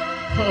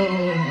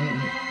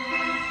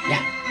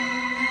 Yeah,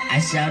 I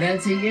showed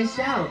up to your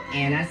show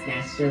and I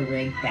snatched your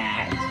wig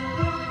back.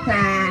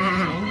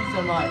 Thank you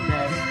so much,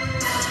 babe.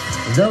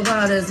 The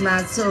world is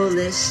my tool,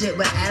 it's shit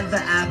wherever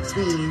I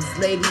please.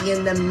 Lady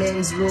in the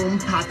men's room,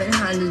 popping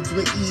hundreds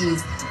with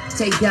ease.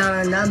 Take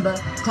down a number,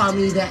 call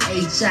me the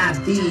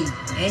HIV.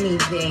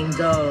 Anything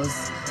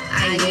goes.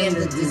 I am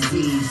the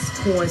disease.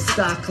 Porn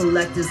star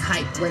collectors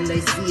hype when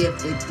they see a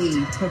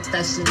 50.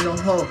 Professional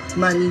hoe,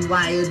 money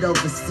wired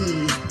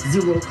overseas.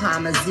 0, 0,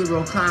 times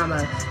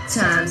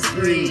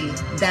 3.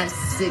 That's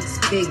 6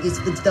 figures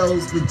for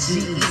those with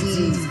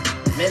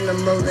GEDs.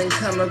 Minimal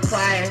income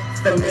required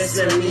for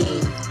Mr.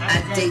 Me.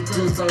 I date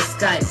dudes on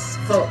Skype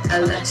for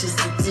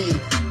electricity.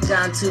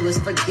 John 2 is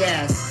for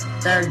gas.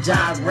 Third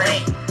job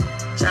rent.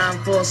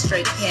 John 4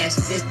 straight cash.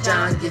 Fifth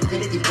John get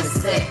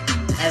 50%.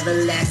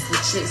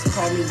 Everlasting chicks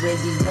call me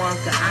Wendy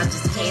Wonka. I'm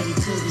just candy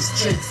to these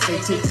tricks. They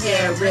take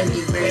care of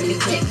Remy. Remy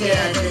take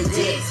care of the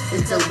dicks.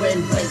 It's a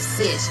win-win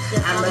stitch.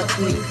 I'm a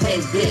queen pay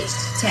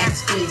bitch.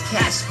 Tax free,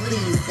 cash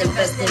please.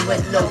 Investing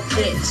with no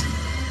pitch.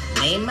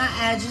 Made my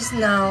address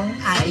known.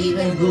 I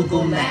even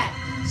Google Map.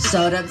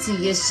 Showed up to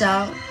your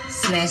show.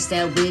 Snatched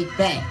that wig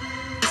back.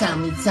 Tell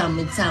me,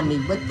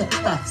 what the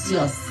fuck's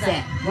your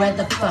set? Where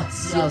the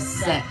fuck's your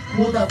set?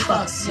 Who the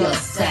fuck's your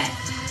set?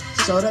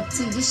 Showed up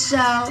to your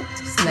show,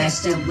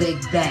 snatched that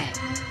wig back.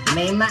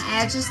 Made my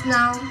address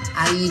known,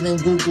 I even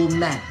Google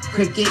Map.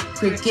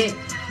 Cricket,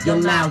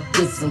 your mouth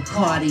gets some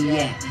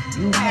cardiac.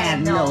 You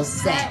have no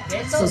set,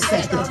 so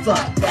set the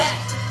fuck back.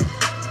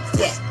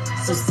 Yeah,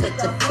 so sit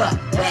the fuck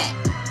back.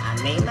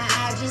 I made my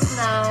address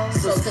known,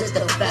 so sit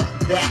the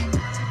fuck back.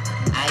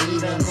 I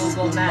even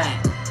Google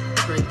Map.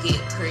 Cricket,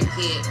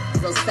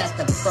 so set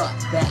the fuck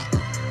back.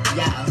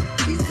 Yeah,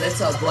 these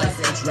little boys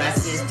in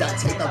dresses,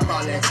 duct tape up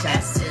on their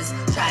chests.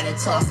 Try to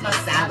toss my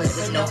salad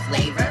with no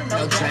flavor,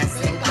 no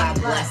dressing. God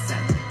bless them.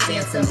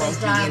 Dancing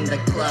monkey in the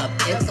club,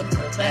 it's a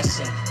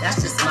profession.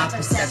 That's just my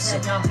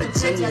perception,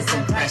 Virginia's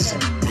impression.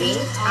 Me,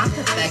 I'm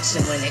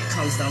perfection when it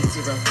comes down to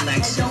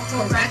reflection.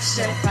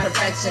 Correction,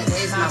 perfection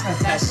is my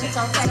profession.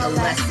 Take a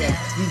lesson,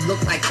 you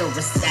look like a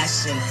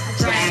recession.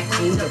 Drag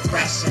queen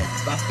depression,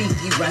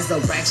 Rafiki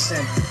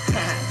resurrection.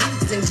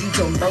 Send you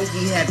to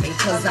monkey heaven,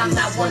 cause I'm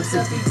not one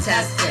to be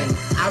testing.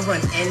 I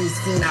run any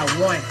scene I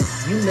want,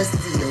 you missed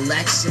the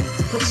election.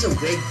 Put your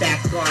wig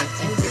back on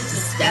and get to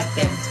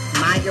stepping.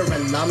 Meyer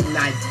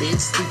alumni, bitch,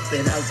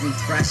 stupid ugly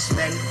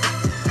freshman.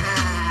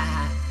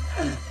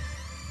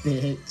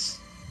 Bitch.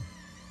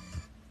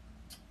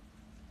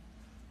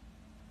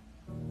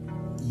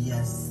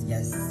 Yes,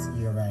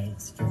 you're right.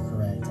 You're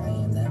correct. I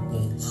am that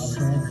bitch.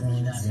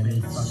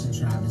 Present, fucking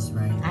Travis,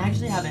 right? I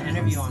actually have an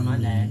interview on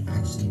Monday.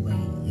 Actually, wait,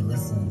 you're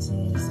listening to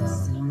me, so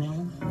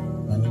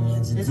let me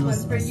introduce This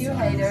one's for you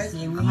haters.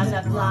 I'm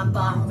that blonde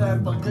bomb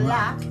verbal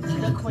Glock,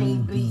 the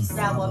queen bee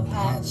sour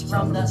patch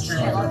from the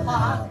trailer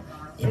park.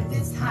 If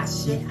it's hot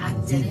shit, I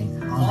did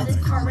it. All this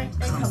current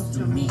that comes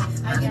through me.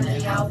 I am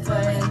the alpha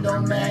and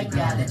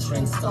omega, the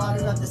trend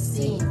starter of the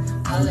scene.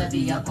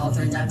 Olivia Pope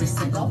every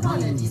single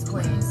one of these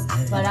queens.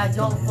 But I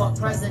don't fuck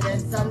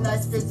presidents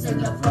unless it's in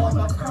the form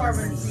of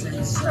currency.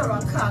 Sure,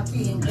 I'm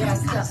cocky and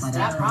gassed up,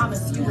 but I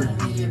promise you would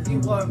be if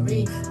you were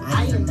me.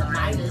 I am the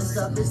Midas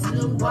of this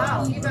new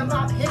world. Even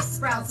my pick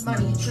sprouts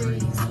money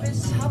trees.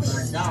 Bitch, tell me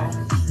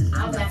no.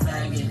 I'm that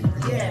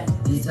faggot. Yeah,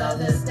 these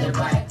others, they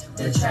whack,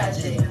 they're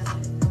tragic.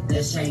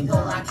 This shameful,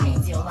 I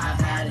can't till I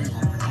had it.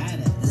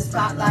 The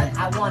spotlight,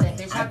 I wanted,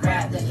 bitch, I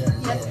grabbed it.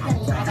 Yes,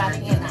 honey, I got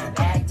it and I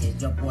bagged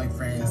it. your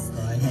boyfriend's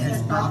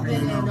hands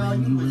popping and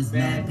on you is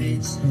bad,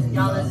 bitch.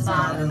 Y'all is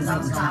bottoms,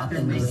 I'm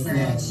stopping with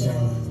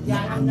snatching.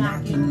 Yeah, I'm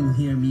knocking. You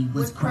hear me?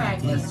 What's What's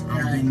cracking?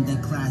 I am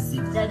the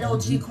classic. That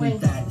OG queen.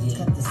 Faggot.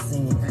 Cut the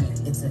scene.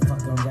 It's a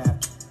fucking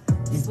rap.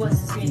 These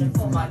voices screaming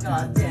for my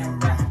goddamn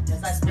rap.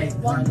 As I spit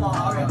one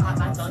bar and pop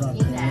my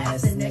funky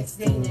ass. The next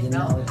thing you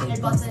know,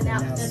 it busting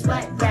out this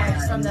wet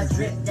rags from the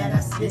drip that I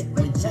spit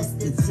with just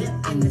the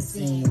tip in the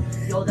scene.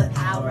 You're the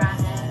power I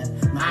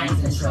have,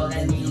 mind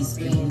controlling these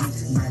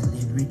fiends. My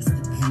lyrics,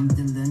 the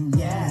pendulum,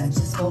 yeah.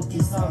 Just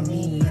focus on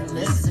me and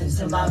listen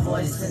to my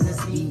voice in the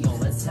beat. Yo,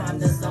 it's time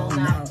to zone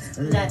out,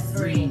 let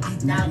free.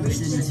 Now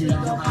reach into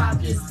your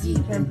pockets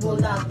deep and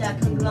pull out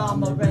that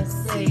conglomerate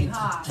seed.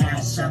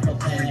 Cash up a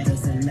pen,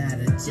 doesn't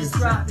matter. Just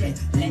drop it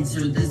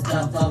into this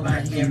duffel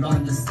right here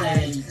on the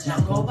stage. Now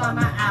go buy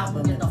my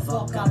album, get the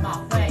fuck out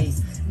my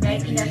face.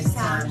 Maybe next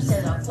time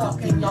instead of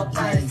fucking your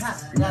place.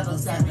 Level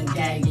 7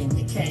 gagging,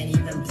 you can't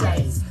even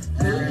place.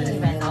 You didn't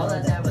even know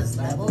that there was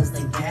levels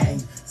to gang.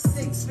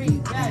 6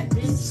 feet back,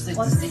 bitch.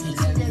 What's the heat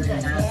in the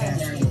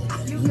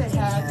casket? You could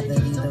have it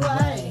either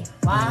way.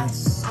 Why?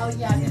 Oh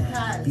yeah,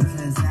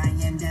 Because I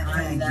am that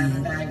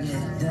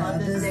faggot. The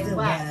others, the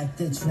whack,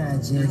 the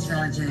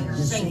tragic,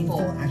 the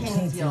shameful, I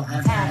can't feel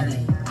I've had it.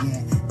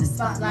 Yeah, the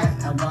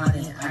spotlight, I want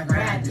it, I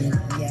grabbed it.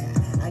 Yeah,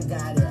 I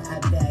got it, I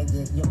bagged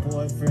it. Your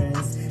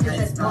boyfriend's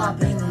it's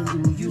popping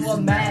and you a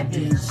mad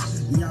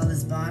bitch. Y'all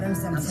is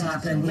bottoms, I'm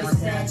topping with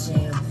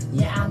snatching.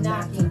 Yeah, I'm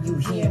knocking, you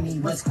hear me,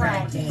 what's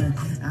cracking?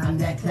 I'm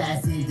that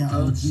classic, the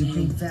OG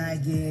pink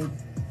faggot.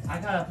 I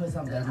gotta put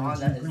something on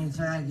that is Pink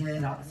faggot.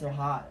 not so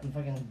hot and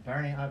fucking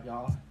burning up,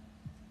 y'all.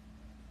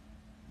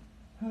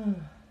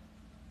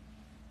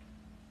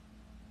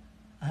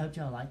 I hope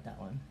y'all like that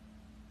one.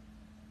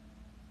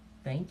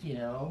 Thank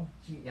you.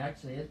 She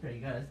actually is pretty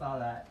good. I saw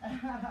that.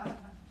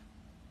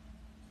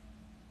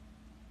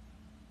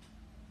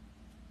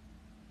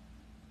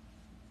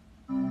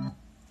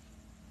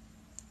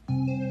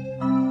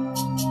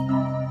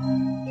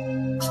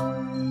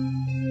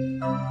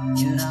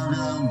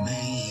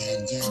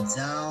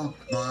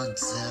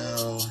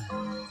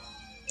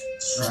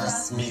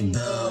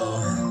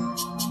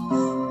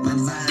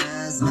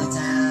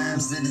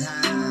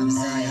 times.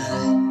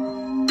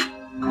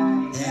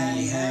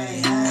 Hey,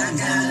 hey, I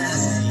gotta.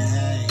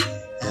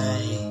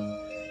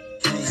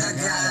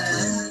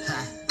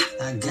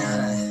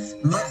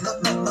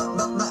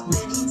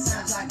 Many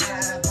times I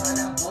gotta put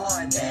a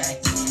boy back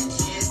in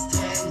his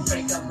pen,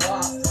 break him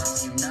off.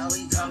 Once you know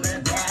he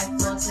coming back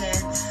for 10.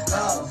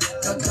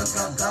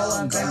 Go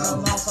and break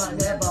him off a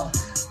nibble,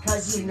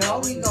 cause you know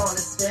we gonna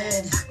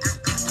spend.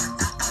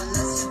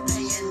 Unless you're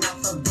paying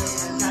off a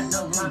bill, got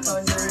no time for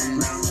nerds.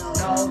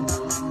 No, my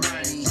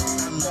money,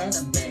 I'm not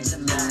the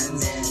Benjamin.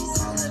 It's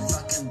all that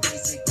fucking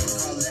basic, they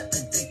call it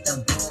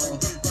predictable.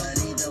 But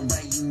either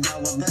way, you know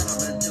I'm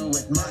gonna do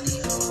with money.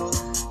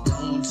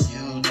 Don't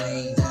you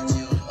think that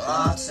you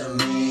ought to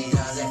me?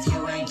 Cause if you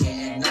ain't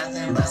getting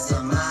nothing but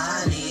some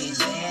money,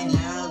 then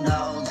you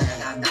know that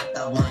I'm not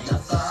the one to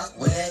fuck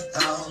with.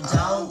 Oh,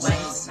 don't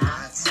waste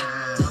my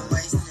time.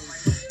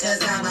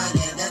 Cause I'ma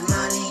get this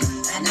money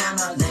and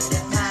I'ma get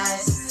it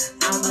fast.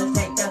 I'ma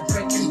take the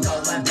brick and go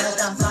and build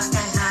a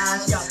fucking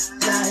house. Yo,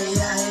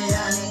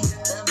 yummy.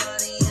 The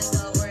money is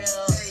so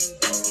real.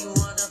 If you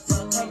wanna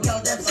fuck with me,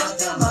 then fuck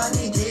the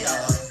money deal.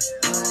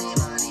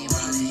 Money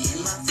in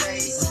my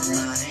face, in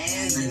my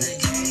hands, in the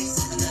case,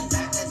 in the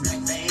back of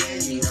the van.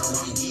 You know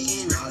I'm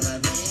getting all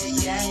of it.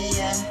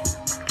 Yeah.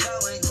 Go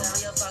and tell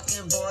your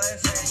fucking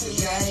boyfriend.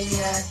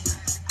 Yeah.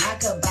 I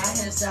could buy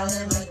him, sell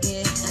him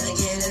again and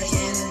again and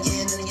again and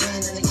again and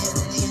again and again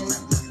and again.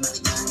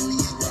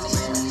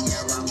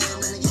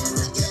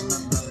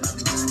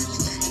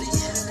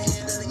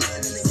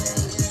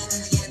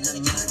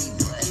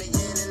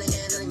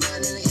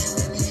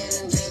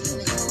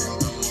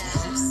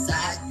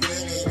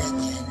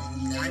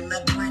 I'm a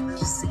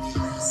Britney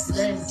Spears,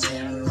 Slim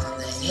Jim on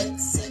the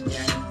hits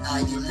again.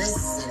 Are you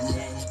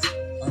listening?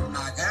 Oh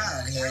my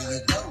God, here you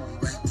go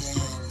again.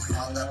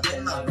 All up in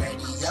my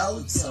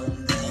radio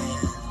tune.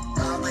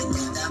 Go and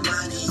get that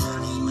money,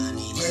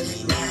 get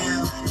it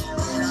now.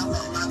 Get off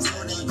on my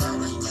 20, go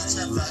and get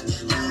your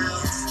fucking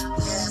house.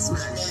 Yes,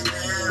 money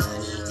now,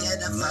 get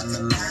the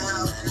fucking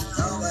out.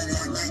 Go and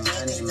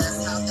get it, that's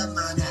how the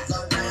money go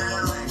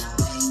round.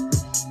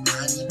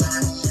 Money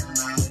in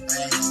my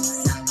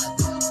face, I'ma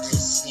do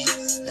this shit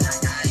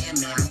like I am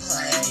in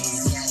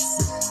place. Yes,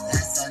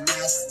 that's a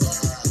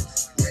master.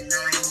 When I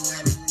ain't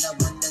having the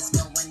one that's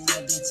going to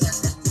be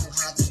telling you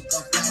how to go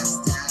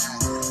faster.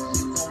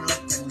 You gon'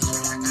 look at me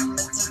like I'm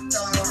a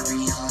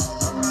tutorial.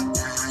 Oh my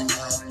God,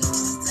 yo, this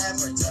is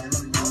ever to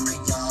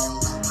memorial.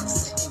 I'm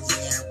sitting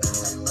here with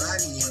the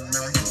money in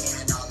my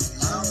hand all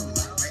alone,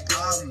 like where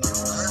all my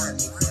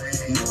money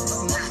friends.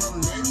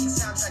 Many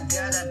times I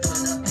gotta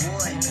put a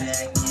boy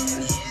back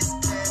in his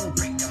pen,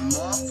 break him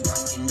off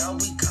once you know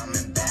we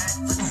coming back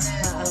for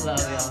 10. I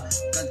love y'all.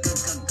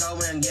 Go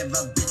and give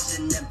a bitch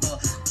a nipple,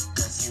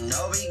 cause you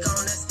know we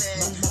gonna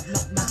spend.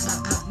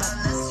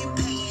 Unless you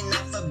paying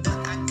off a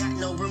bill, I got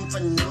no room for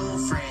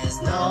new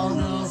friends. No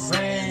new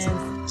friends,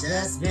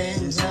 just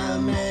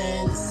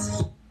Benjamins.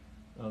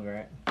 Over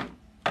it.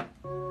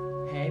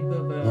 Hey,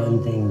 boo boo.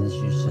 One thing that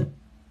you should.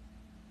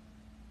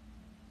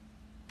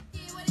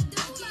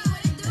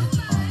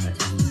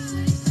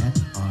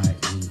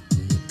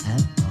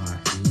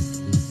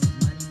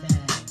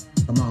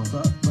 Come on,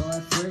 boy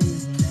free.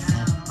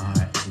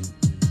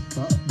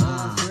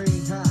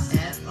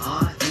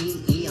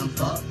 F-R-E-E, I'm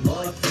fuck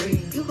boy free.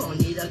 You gon'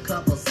 need a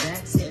couple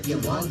stacks if you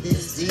want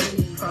this D.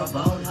 Pro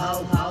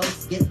bono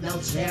hoes, get no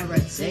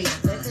charity.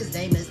 If his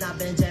name is not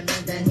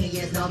Benjamin, then he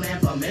is no man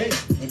for me.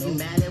 If you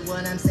mad at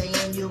what I'm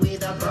saying, you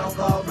either broke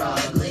or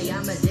ugly.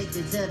 I'm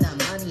addicted to the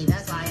money,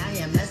 that's why I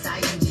am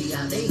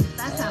S-I-N-G-L-E.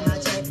 Last time I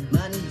checked,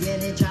 money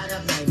didn't try to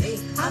play me.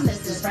 I'm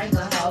Mrs.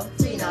 Franklin Ho,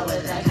 Tino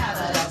with a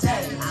capital T.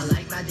 I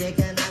like my dick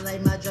and I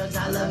like my drugs,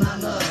 I love my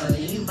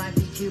money. You might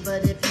be cute,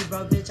 but if you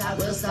broke, bitch, I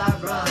will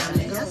start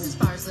running. This is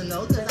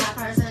personal, cause I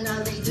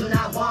personally do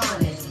not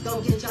want it.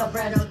 Go get your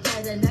bread or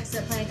get an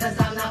extra plan, cause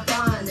I'm not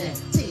funding.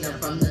 Tina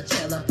from the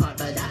chiller part,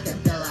 but I can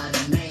fill out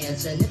a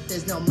mansion. If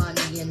there's no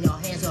money in your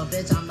hands, well,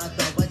 bitch, I'ma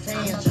throw a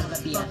tantrum.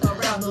 Fuck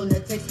around,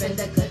 lunatics, spend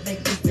that could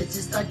make these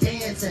bitches start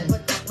dancing.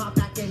 With the pop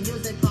back in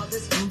music, call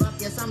this rough,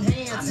 yes, I'm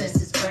Hanson. I'm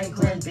Mrs.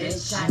 Franklin,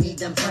 bitch, I need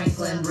them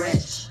Franklin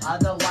rich.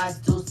 Otherwise,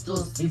 deuce,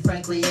 be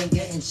frankly ain't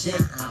getting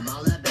shit. I'm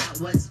all about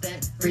what's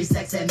spent, free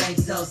sex, it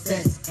makes no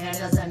sense. Hair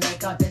doesn't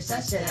make a bitch,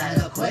 that shit had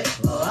to quit.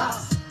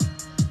 Oh,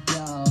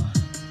 yo,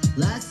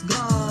 let's go,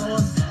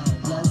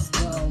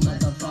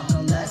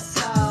 motherfucker, let's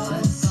go.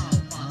 Let's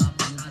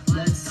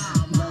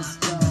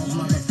go,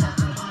 motherfucker.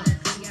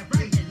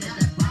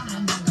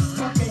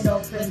 Fucking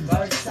open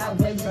verse, I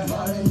wait for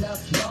long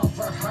enough, y'all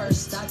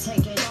rehearsed. I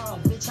take it all,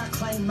 bitch, I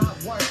claim my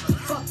worth.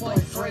 Fuck boy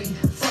free,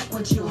 fuck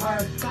what you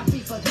heard. Got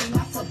beef with me,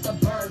 I flip the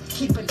bird.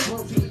 Keep it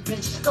groovy,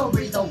 bitch, go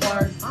read the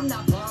word. I'm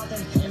not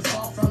bothered and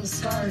fall from the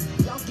skirt.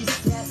 Y'all get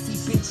sassy,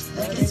 bitch,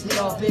 that gets me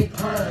all big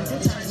purr.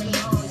 It turns me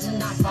on to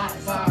not fight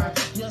fire.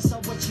 Yo, so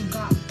what you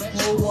got,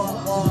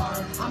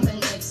 bitch? I'm an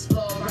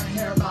explorer,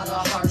 hear about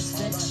a hearse,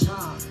 bitch.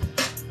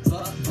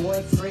 Fuck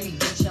boy free,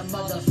 get your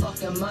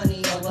motherfucking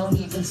money or don't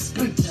even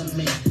speak to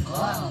me.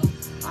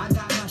 I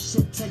got my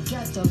shit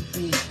together,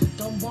 B.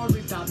 Don't don't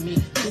worry about me.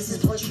 This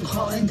is what you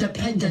call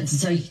independence.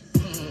 Say,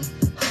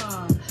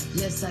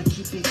 yes, I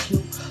keep it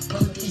cute.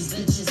 Put these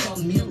bitches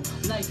on mute.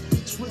 Like,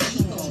 bitch, what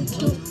you gon'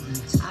 do?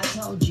 I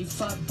told you,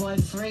 fuck boy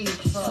free.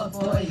 Fuck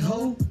boy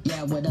who?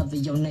 Yeah, whatever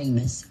your name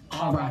is.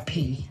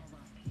 R.I.P.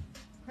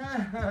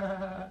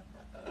 I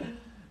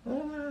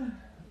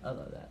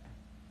love that.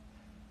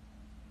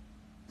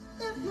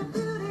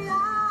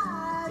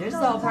 You're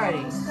so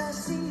pretty.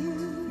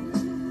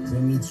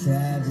 Remy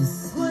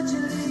Travis.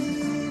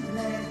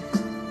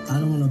 I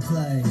don't wanna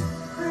play.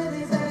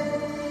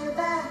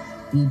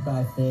 Beat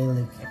by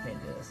Felix. I can't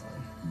do this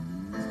one.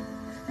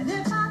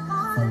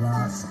 For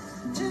lots.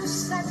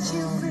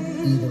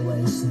 Either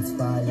way, shit's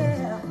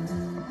fire.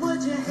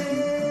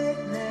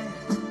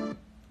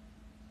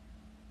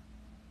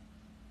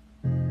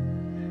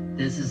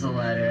 This is a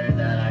letter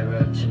that I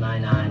wrote to my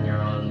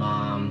 9-year-old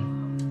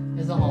mom.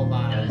 There's a whole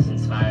lot. It was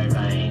inspired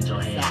by Angel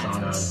Hayes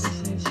song I was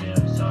listening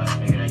to, so I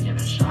figured I'd give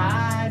it a shot.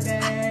 Hi,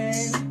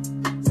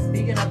 babe.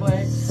 Speaking of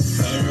which,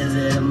 Hey, the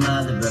little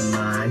mother of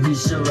mine, you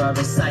sure are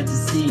a sight to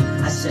see.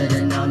 I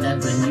should've known that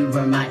when you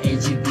were my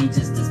age, you'd be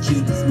just as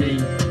cute as me.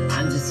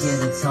 I'm just here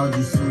to tell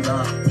you suit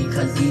up,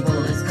 because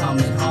evil is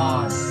coming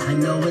hard. I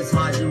know it's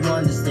hard to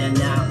understand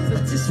now,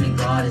 but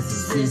disregard its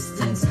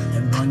existence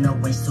and run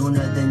away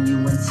sooner than you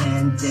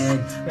intended.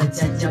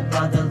 Protect your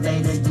brother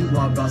later, you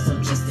are also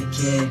just a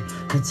kid.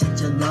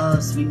 Protect your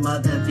love, sweet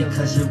mother,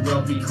 because you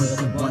will be quick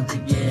to want to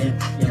give.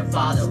 Your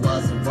father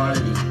wasn't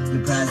worthy,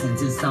 your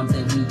presence is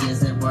something he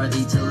isn't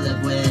worthy to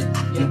live with.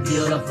 You're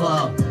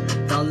beautiful,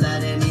 don't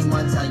let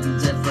anyone tell you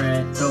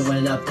different.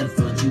 Throwing up the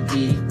food you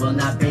eat will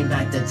not bring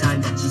back the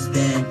time that you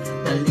spend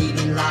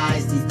believing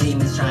lies these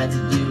demons try to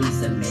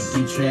use and make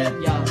you trip.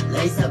 Yo,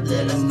 lace up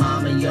little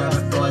mama, you're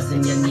a force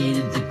and you're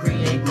needed to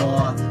create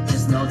more.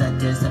 Just know that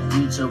there's a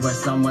future where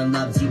someone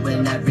loves you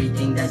and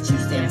everything that you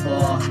stand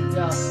for.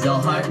 Your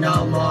heart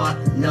no more,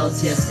 no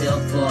tears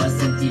filled floors,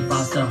 empty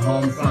foster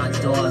home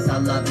front doors. I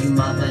love you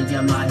mother,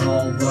 you're my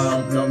whole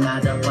world, no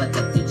matter what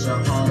the future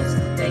holds.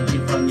 Thank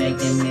you for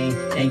making me,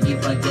 thank you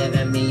for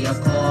giving me a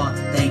core.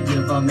 Thank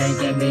you for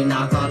making me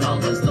knock on all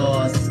those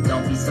doors.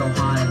 Don't be so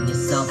hard on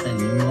yourself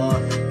anymore.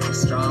 You're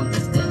stronger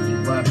than you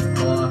were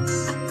before.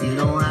 You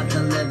don't have to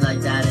live like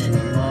that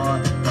anymore.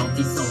 Don't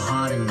be so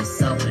hard on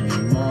yourself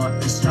anymore.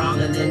 You're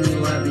stronger than you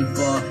were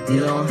before.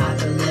 You don't have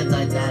to live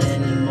like that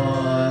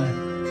anymore.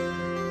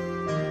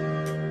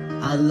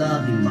 I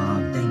love you,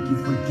 Mom. Thank you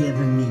for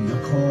giving me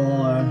your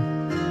core.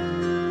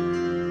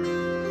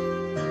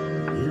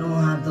 You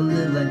don't have to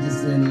live like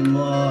this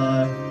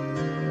anymore.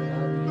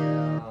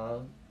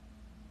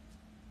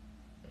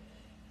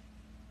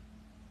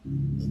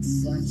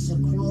 It's such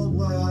a cruel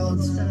world.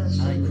 I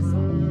like this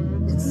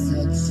song. It's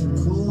such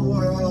a cruel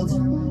world.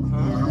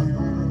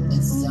 Yeah.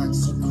 It's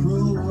such a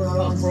cruel Oh,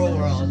 world. cruel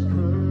world.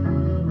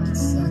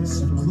 It's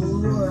such a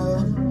cruel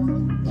world.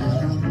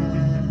 Yeah.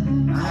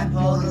 I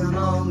pull the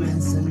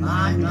moments in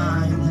my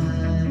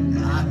mind.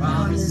 I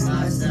promise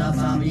myself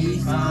I'll be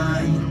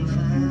fine.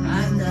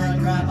 And then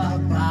grab a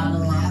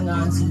bottle, I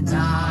want to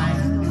die.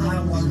 I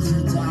want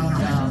to die.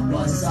 Yeah,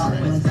 what's up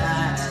with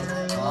that?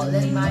 All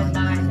in my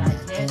mind, I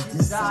can't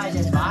decide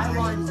if I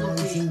want to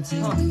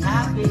be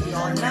happy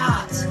or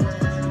not.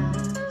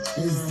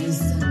 Is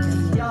this a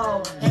game?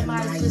 Yo, am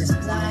I just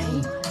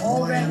playing?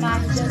 Or am I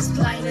just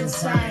plain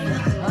insane?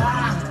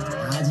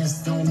 Ah, I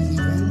just don't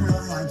even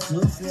know how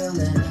to feel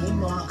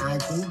anymore. I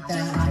think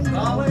that I'm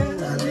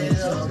going a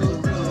little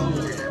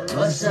cuckoo.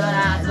 what should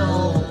I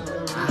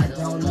do? I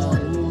don't know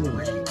who.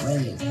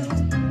 Wait,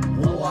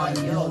 who are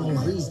you?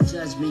 Please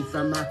judge me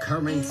from my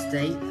current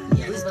state.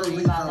 Please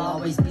believe I'll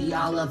always be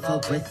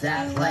Oliver with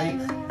that plate.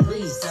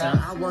 Please, sir,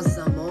 I want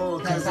some more,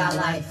 cause I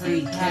like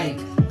free cake.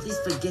 Please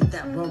forget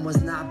that Rome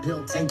was not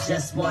built in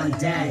just one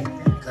day.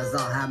 Cause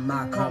I'll have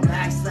my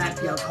comeback, slap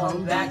your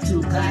comeback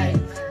to play.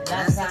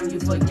 Last time you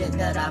forget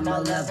that I'm a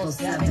level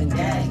 7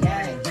 gay.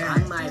 I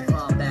might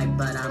fall back,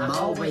 but I'm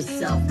always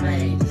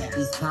self-made.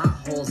 These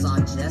potholes are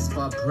just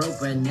for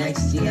proving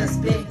next year's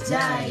big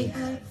day.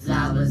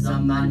 Flowers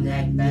on my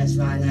neck, match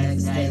my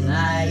next day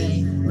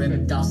lay.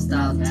 Ripped off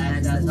style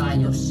tags, that's why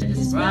your shit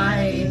is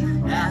right.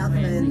 Half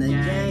in the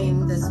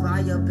game, that's why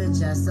your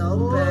bitch ass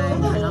obey.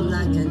 I'm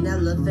like an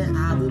elephant,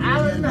 I will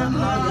be in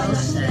all your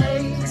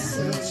shade.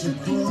 Such a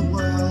cruel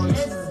world.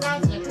 It's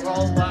such a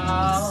cruel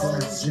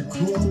world. Such a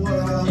cruel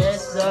world.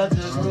 It's such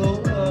a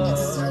cruel world.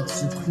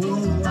 Such a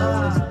cruel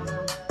world.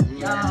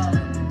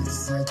 Yo,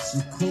 Such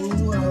a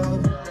cruel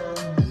world.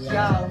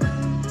 yo,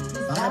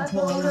 I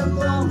pull the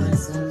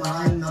moments in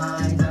my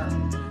mind.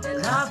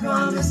 and I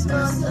promise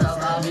myself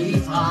I'll be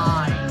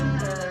fine.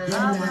 And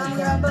I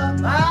grab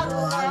a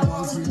bottle, I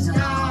want to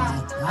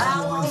die.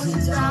 I want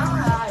to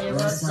die.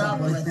 What's up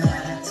with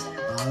that?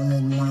 All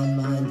in my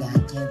mind, I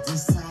can't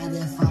decide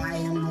if I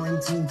am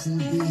wanting to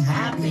be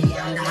happy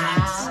or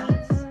not.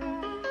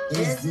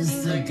 Is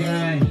this a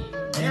game?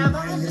 Am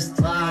I just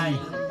playing?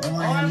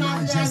 Or am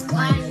I just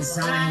plain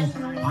insane?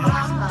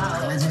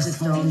 I just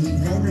don't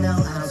even know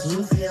how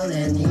to feel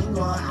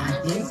anymore. I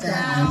think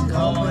that I'm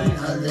going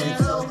a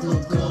little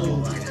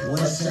cuckoo.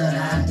 What should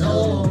I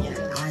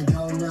do?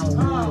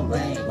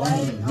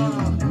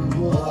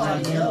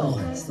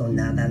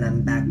 that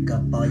I'm back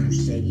up. All you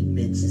shady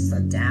bitches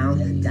are down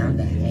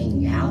to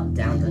hang out,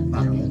 down to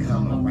fucking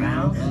come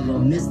around. Well,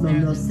 Miss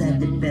Monroe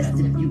said it best,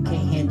 if you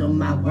can't handle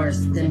my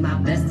worst, then my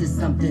best is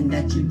something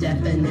that you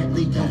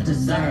definitely don't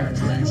deserve.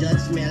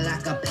 Judge me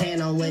like a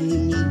panel when you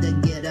need to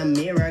get a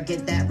mirror.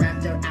 Get that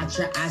raptor out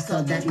your eye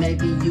so that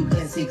maybe you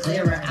can see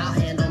clearer. I'll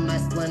handle my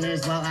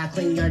splinters while I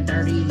clean your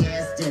dirty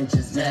ass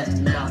dentures. Left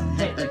mouth,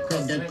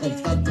 hypocritical,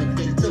 fuck with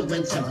the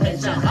 2-inch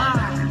pincher. I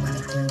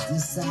can't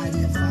decide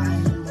if I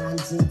am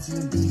wanting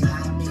to be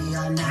happy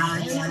or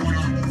not.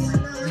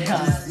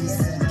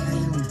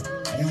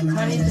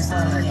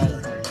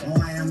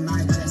 Why am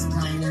I just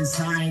plain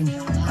insane?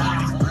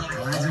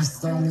 I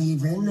just don't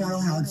even know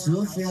how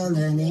to feel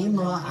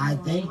anymore. I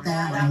think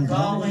that I'm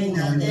going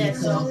a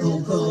little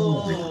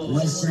cuckoo.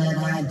 What should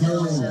I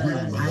do?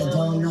 I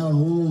don't know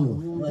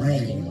who.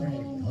 Wait,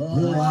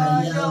 who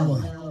are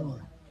you?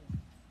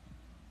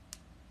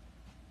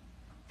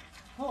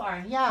 Who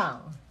are you?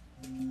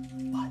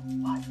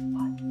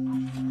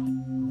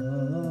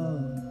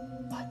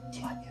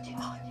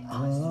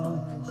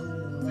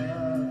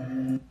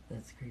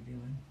 That's a creepy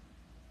one.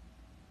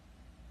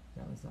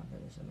 That one's not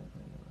finished. I'm not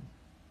playing that one.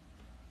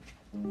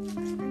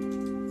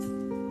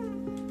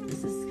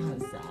 This is kind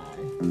of sad,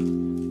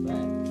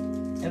 but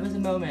it was a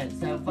moment,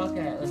 so fuck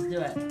it. Let's do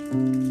it.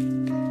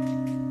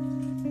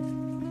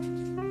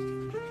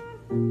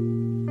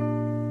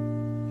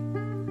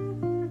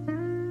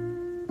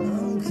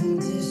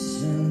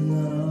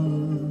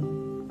 Unconditional,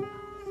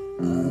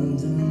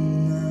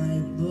 undeniable,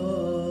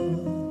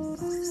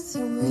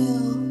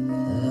 surreal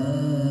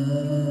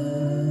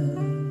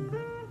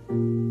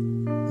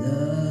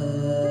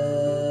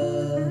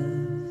love,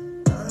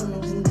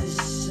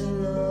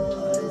 unconditional,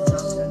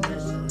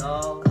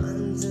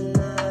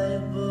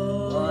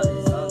 undeniable, what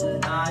is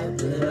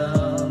undeniable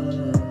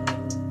love,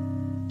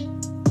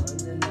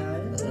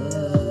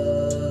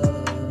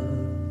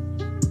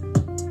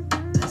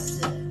 I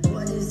said,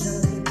 what is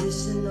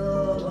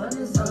unconditional? What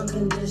is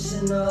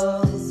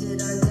unconditional? Is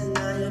it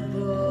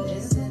undeniable?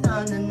 Is it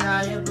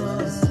undeniable?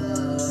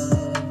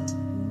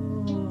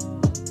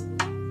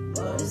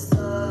 What is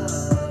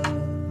love?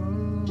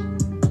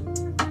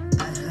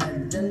 I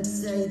heard them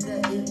say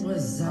that it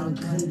was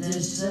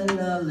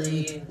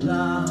unconditionally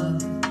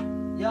love.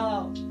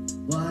 Yo,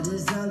 what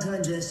is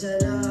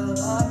unconditional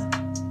love?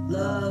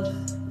 What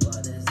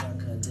is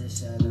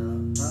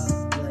unconditional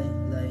love?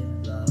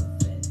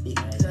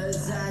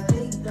 Because I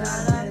think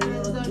that I've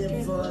been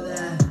looking for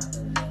that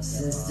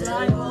since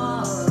day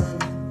one.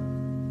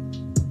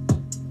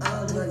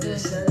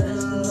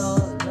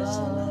 Unconditional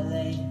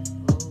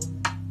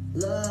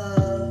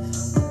love,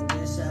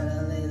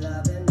 unconditionally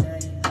loving me.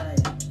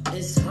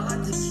 It's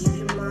hard to keep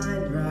your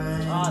mind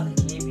right. Hard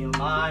to keep your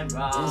mind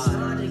right. It's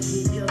hard to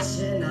keep your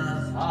chin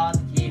up. Hard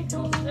to keep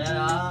your chin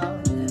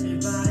up.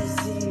 Everybody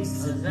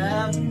seems to be,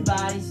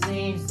 Everybody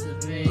seems to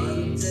be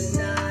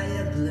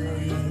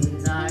undeniably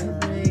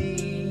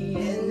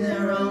in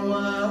their own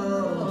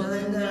world,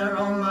 in their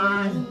own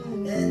mind,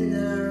 in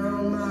their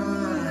own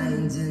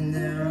mind, in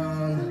their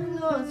own.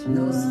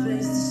 No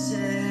space to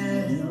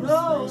share,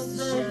 no space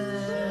to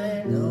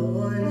share. No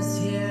one is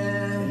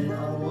here,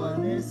 no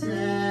one is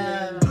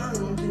here.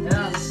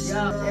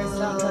 Unconditional, it's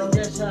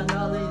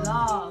unconditionally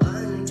love.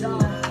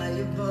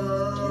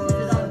 undeniable,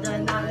 It's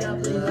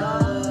undeniably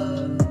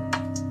love.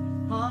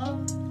 Huh?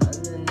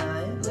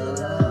 undeniable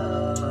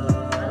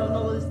love. I don't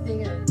know what this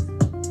thing is.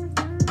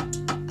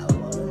 I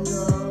wanna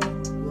know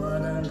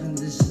what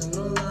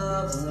unconditional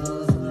love is.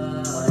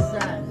 What is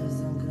that?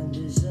 Is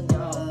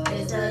unconditional.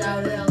 Is it a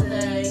real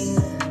thing? Is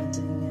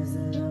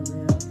it a real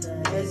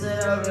thing? Is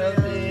it a real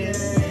thing?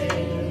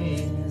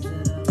 Is it a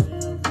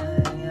real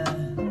thing? Yeah.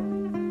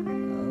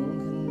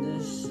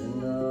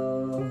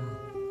 Unconditional.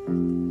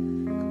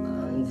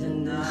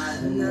 Unconditional.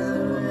 Not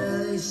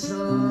really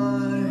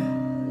sure.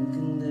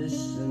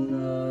 Unconditional.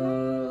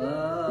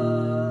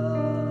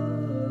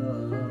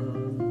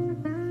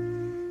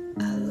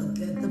 I look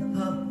at the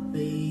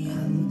puppy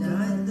and I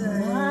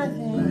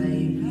think,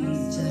 baby,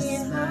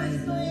 just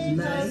like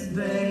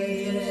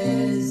maybe it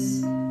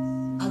is a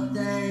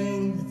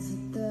thing. It's a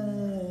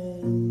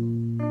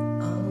thing.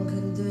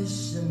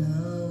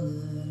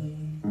 Unconditionally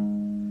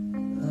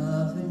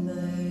loving me.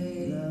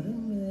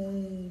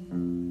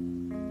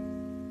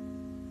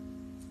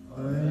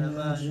 Or am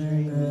I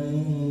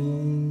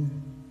dreaming?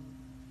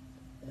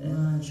 Am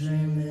I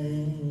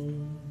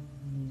dreaming?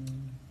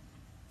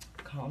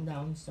 Calm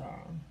down, sir.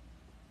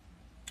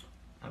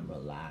 I'm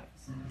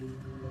relaxed.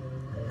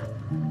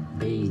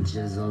 Hey,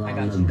 Jizzle I on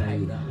got the you beat.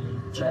 hyped up.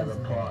 Trailer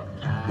Park.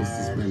 This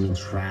is Remy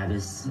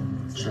Travis.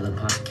 Trailer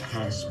Park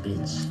Cash,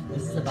 bitch.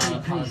 This is about a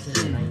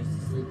politician I used to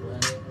sleep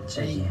with.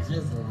 Check it.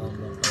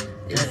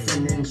 It's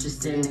an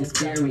interesting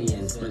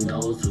experience when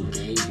those who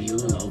gave you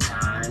no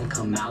time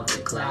come out the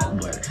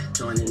cloud work,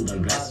 joining the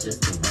rest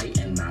just to wait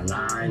in my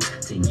line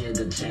to get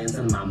a chance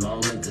in my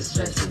moment to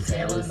stretch the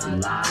talents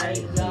and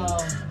lie.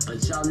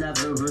 But y'all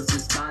never was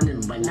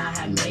responding when I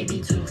had maybe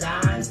 2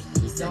 times.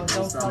 He said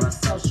don't sell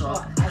myself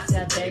short. I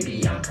said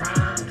baby I'm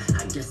prime.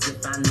 I guess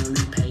it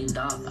finally paid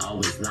off.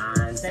 Always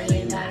lying.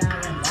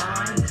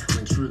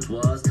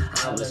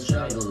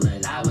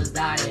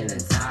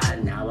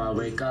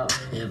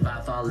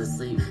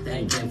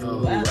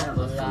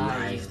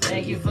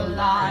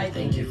 life,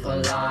 thank you for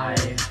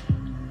life.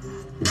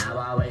 Now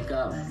I wake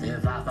up,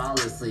 if I fall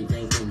asleep,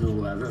 thanking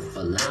whoever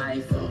for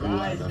life,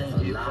 whoever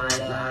for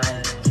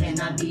life. Can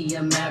I be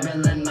a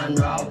Marilyn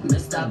Monroe,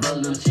 Mr.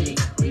 Bellucci?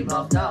 We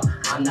both know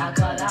I'm not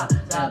cut out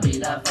to be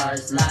the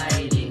first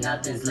lady.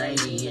 Nothing's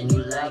lady and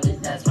you love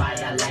it, that's why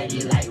I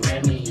lady like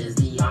Remy is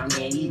the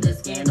Army, the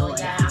scandal.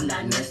 Yeah, I'm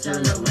that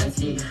Mr.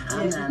 Lewinsky.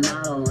 I'm that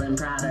model and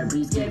proud of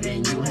breeze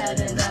giving you head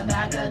in the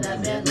back of the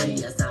Bentley.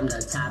 Yes, I'm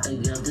the topic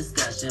of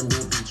discussion,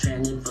 will be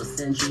trending for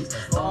centuries.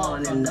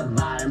 Born in the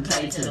bottom,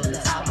 play to the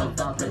top of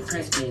the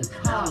Christians.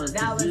 How was the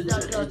future?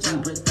 If you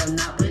with or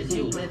not with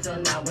you? With or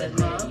not with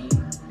me?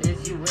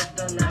 If you with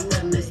or not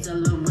with Mr.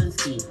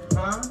 Lewinsky?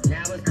 Huh?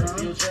 Now it's the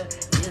future.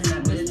 Is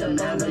not Mr.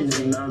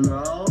 Marilyn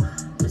Monroe?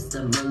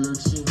 Mr.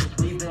 Bellucci?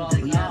 We've been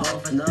together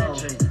for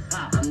centuries.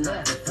 I'm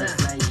not the first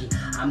lady.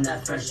 I'm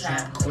that first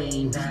trap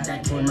queen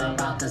that came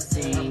about the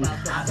scene.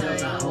 I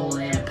built a whole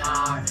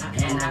empire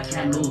and I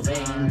kept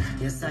moving.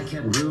 Yes, I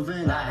kept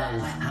grooving.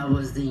 I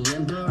was the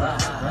emperor.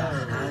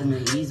 I'm the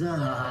easer.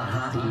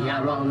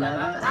 Yeah, wrong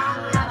lever.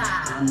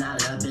 I'm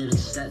not a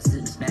bitch that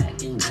sits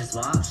back and just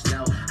watch.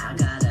 No, I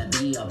gotta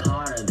be a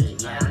part of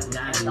it. Yeah, I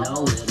gotta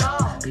know it.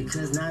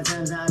 Because 9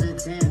 times out of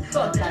 10, 10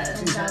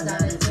 times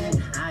out of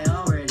 10, I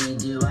already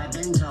do. I've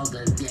been told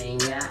the game.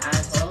 Yeah,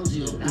 I told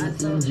you.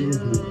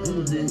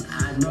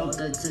 I wrote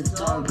the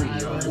tutorial.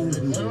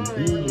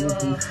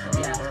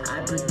 Yeah, I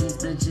put these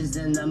bitches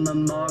in the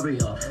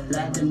memorial.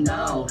 Let them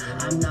know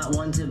I'm not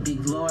one to be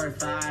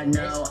glorified.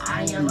 No,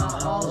 I am a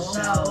whole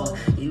show.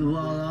 You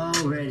all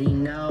already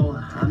know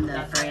I'm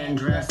that fan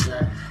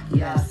dresser.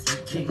 Yes,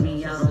 kick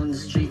me out on the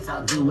streets,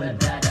 I'll do it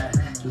better.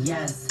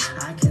 Yes,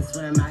 I can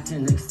swim, I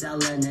can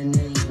excel in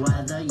any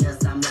weather.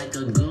 Yes, I'm like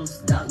a goose,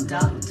 duck,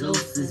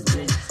 deuces,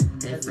 bitch.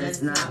 If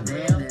it's not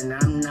there, then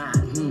I'm not.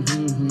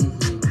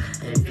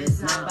 If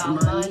it's not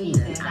about money,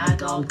 then I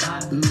gon'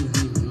 got.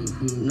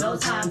 No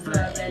time for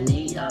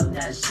any of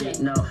that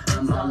shit, no.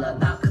 I'm all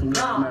about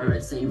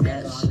conglomerates, ain't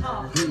bitch.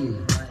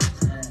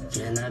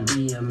 Can I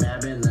be a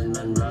Marilyn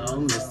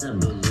Monroe, Mr.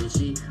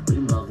 Bellucci? We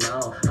both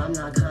know I'm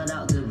not cut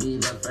out to be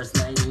the first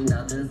lady.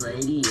 Nothing's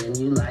lady, and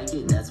you like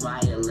it, that's why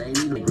a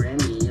lady like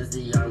Grammy is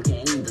the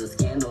uncanny, the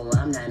scandal.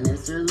 I'm that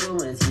Mr.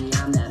 Lewinsky,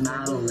 I'm that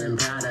model and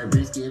proud of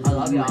breeze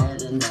giving you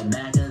head in the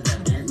back of the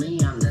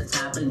Bentley. I'm the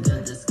topic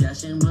of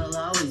discussion, will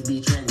always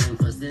be trending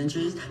for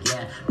centuries.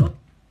 Yeah.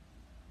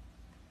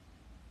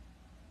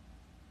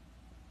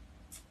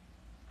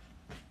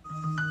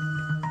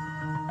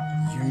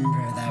 You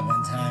remember that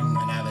one time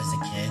when I was a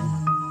kid?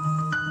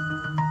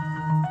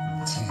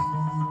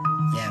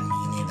 Yeah, me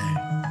neither.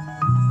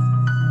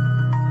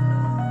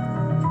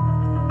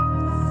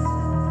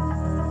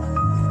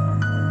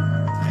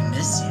 I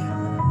miss you.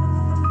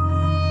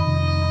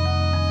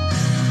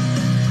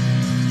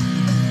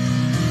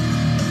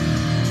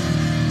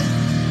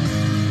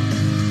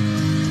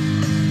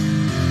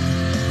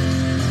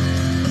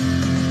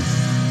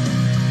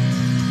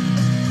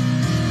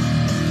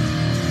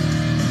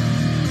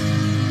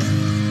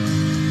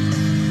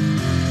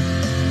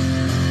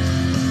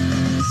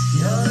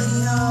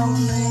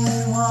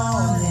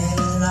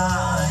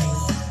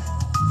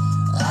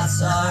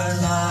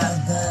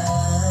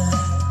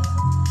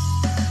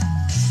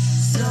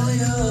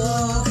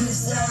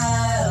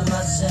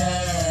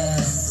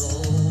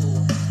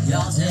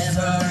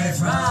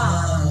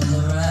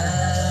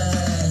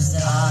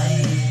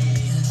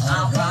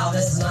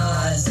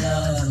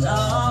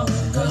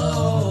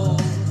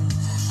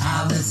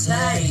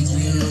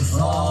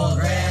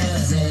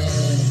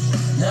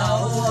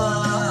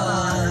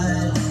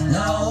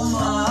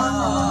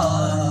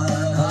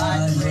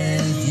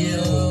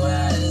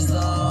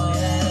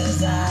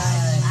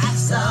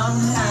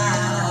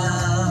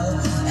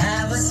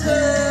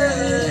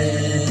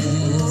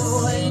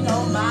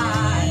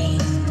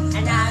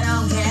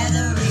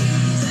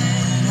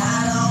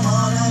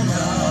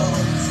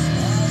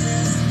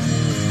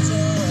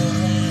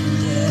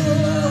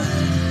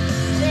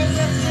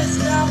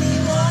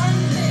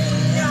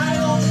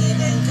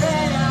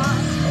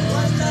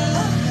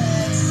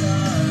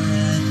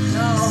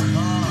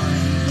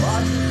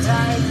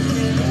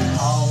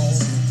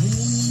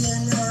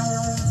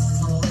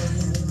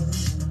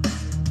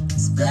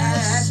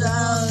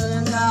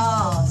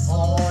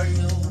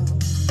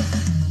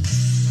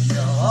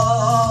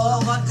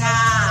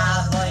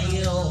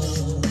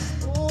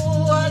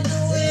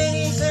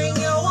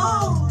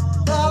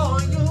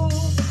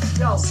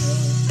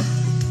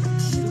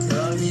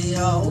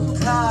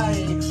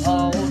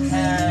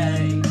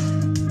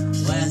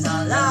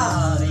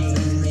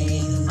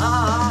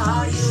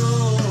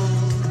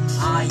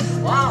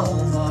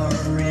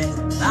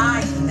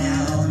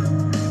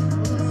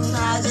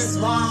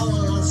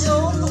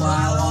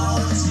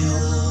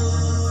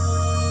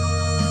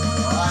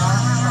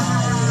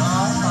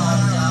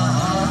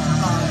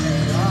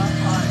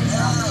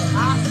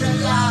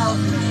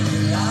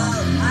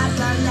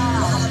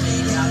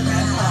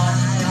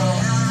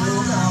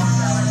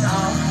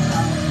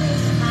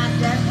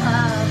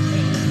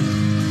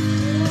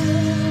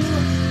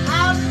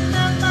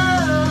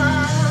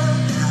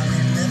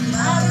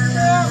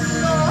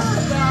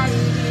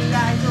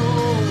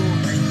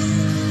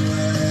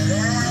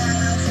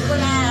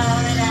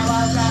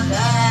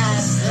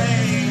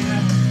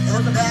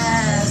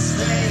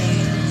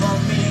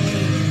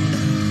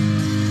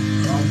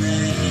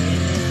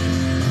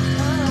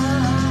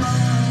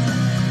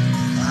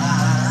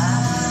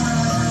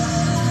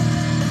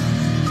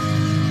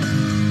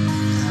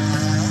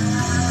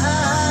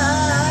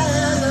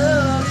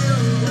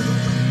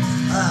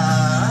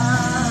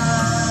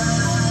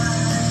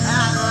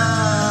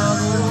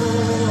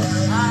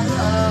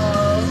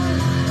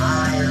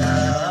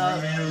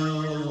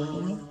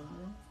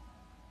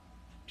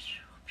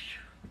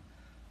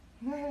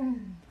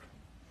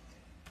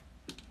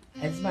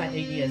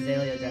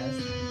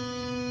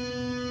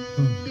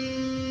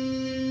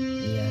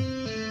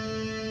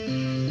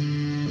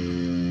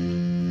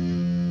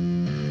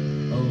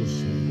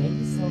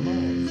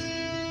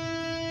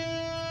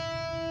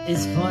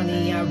 It's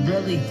funny, I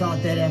really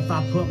thought that if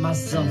I put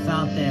myself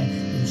out there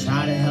and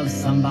try to help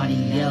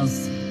somebody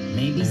else,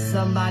 maybe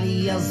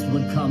somebody else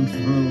would come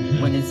through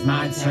when it's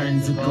my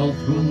turn to go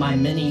through my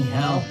mini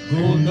hell.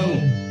 Who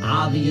knew?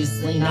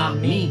 Obviously not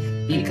me,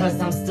 because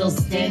I'm still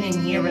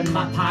standing here in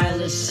my pile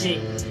of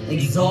shit,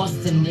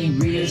 exhaustingly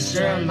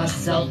reassuring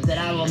myself that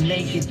I will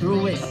make it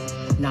through it.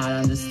 Not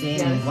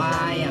understanding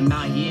why I'm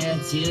out here,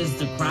 tears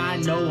to cry,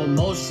 no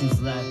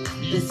emotions left.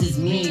 This is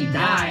me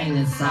dying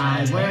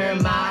inside. Where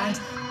am I?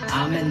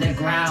 I'm in the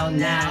ground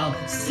now,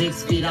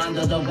 6 feet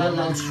under the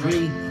willow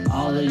tree.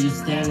 All of you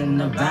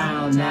standing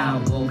around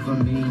now over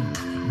me.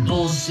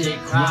 Bullshit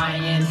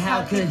crying,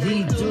 how could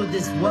he do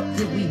this? What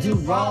did we do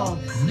wrong?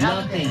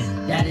 Nothing,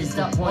 that is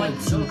the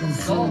point. Too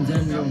consumed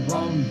in your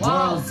own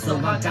world. So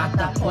I got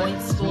that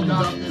point, spooned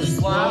up this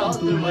world,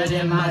 threw it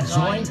in my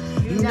joint.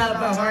 You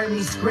never heard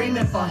me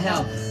screaming for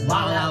help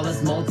while I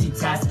was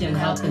multitasking,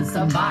 helping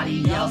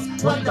somebody else.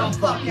 What the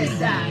fuck is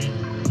that?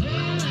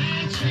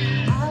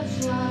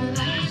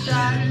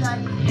 I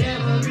like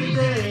every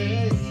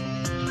day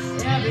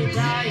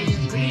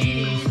it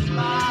breathes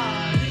my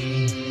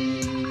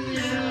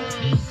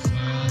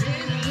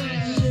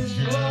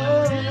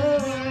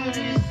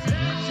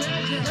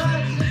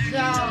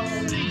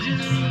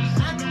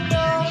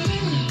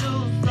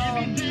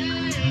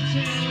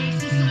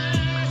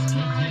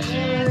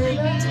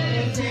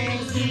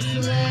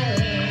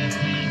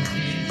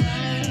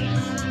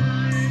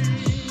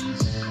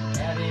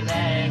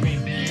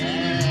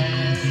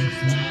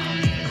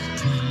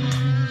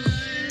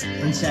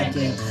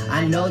checking.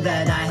 I know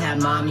that I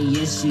have mommy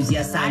issues,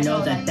 yes I know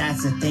that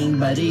that's a thing,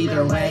 but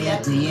either way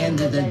at the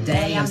end of the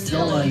day I'm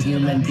still a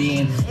human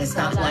being. It's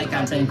not like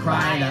I've been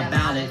crying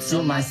about it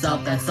to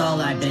myself, that's all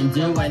I've been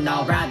doing.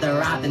 I'll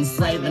rather I've been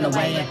slaving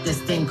away at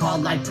this thing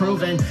called life,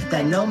 proving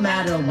that no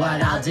matter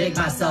what I'll dig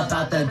myself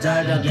out the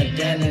dirt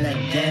again and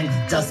again,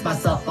 dust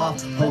myself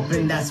off,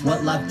 hoping that's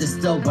what left is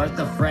still worth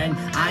a friend.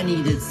 I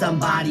needed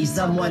somebody,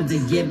 someone to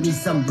give me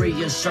some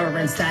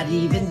reassurance that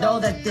even though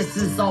that this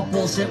is all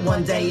bullshit,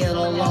 one day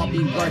it'll all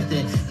be worth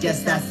it.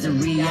 Guess that's the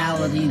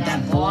reality,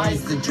 that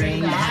boy's the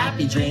dream, the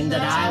happy dream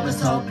that I was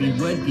hoping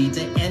would be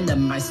the end of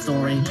my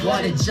story.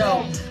 What a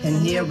joke,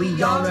 and here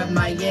we are at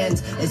my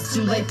end. It's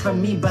too late for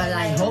me, but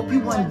I hope you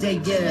one day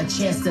get a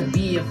chance to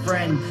be a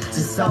friend to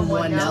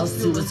someone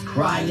else who was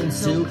crying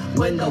too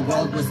when the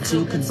world was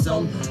too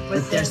consumed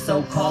with their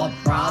so-called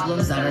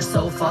problems that are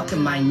so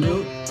fucking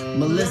minute.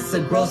 Melissa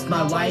Gross,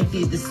 my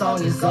wifey, this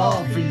song is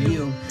all for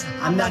you.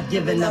 I'm not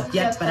giving up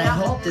yet, but I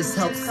hope this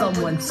helps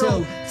someone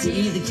too, to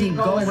either keep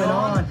going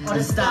on or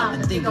to stop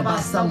and think about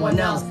someone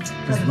else.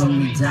 Cause when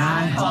we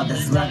die, all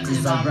that's left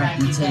is our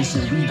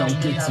reputation. We don't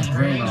get to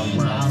bring our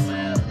wealth.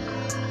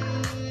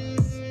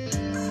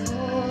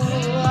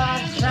 Oh, I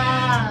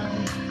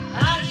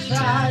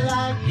try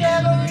like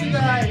every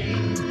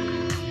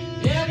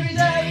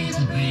day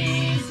to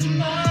be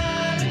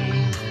somebody,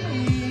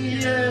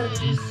 yeah.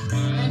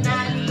 And I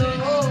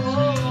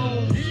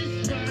know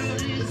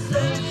it's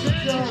such a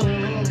goal,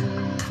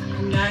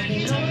 and I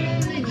can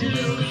only do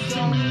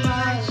so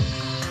much.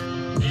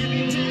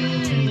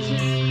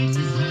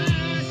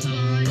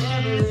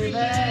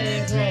 Everybody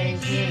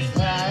takes his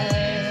time.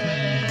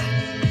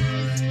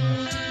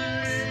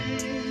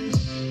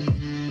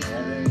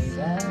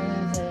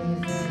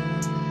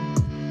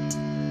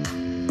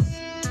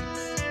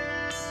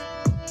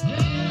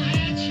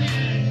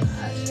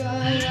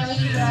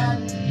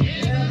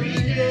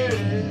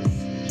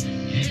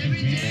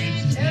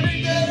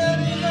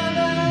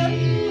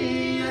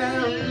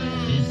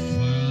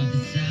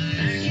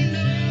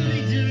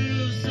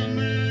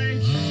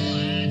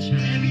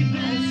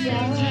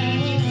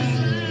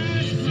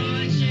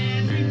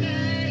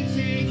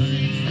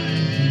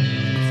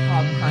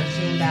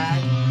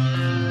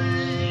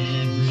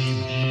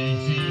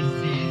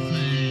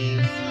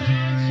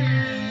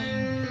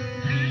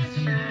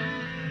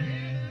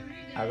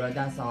 I wrote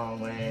that song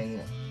when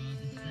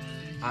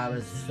I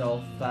was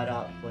so fed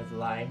up with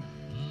life,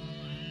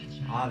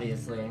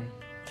 obviously.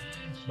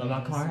 But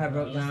my car had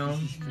broke down,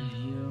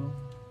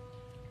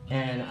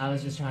 and I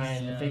was just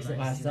trying to fix it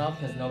myself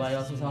because nobody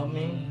else was helping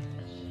me.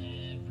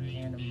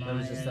 It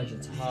was just such a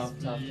tough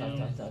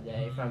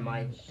day. From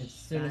like, as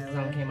soon as the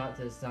sun came out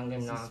to the sun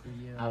came down,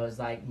 I was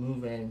like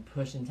moving,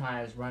 pushing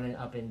tires, running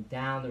up and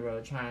down the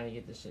road, trying to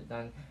get this shit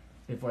done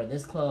before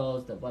this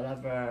closed or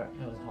whatever.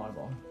 It was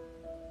horrible.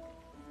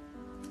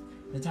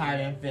 The tire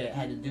didn't fit,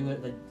 had to do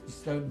it, but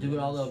do it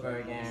all over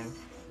again.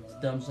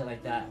 Dumb shit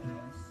like that.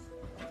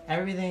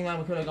 Everything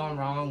that could have gone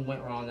wrong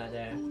went wrong that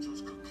day.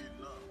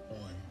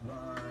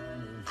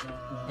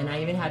 And I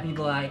even had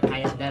people that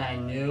I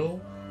knew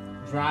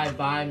drive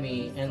by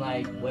me and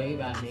like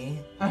wave at me.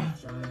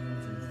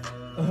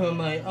 I'm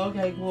like,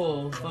 okay,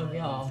 cool, fuck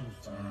y'all.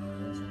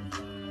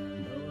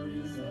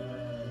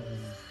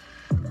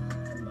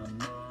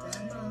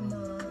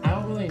 I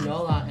don't really know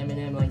a lot of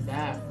Eminem like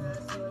that.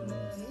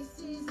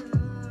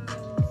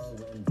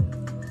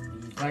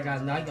 Like I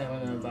like that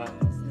one, but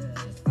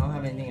I don't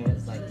have anything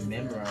that's like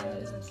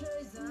memorized.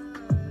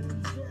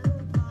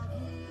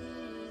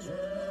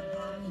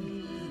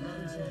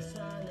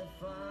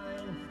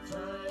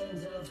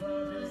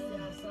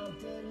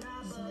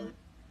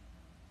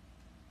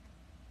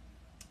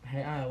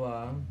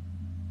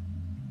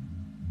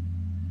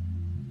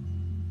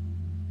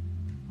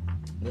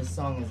 This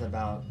song is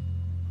about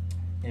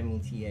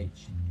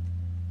METH.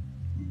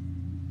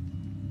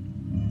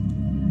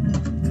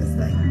 Cause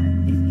like,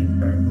 if you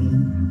hurt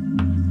me,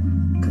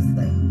 cause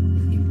like,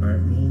 if you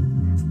hurt me,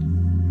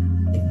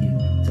 if you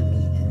took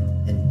me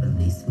and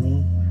released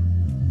me,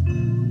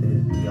 it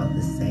would be all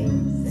the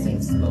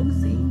same smoke,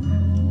 see?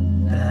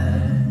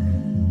 Back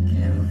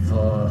and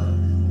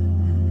forth,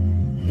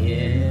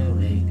 here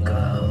we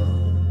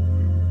go,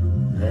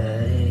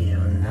 ready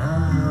or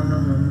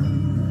not,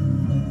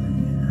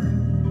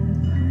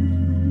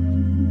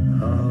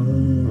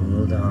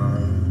 hold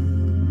on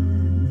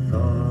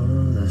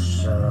for the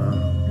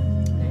show.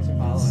 Thanks for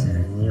following.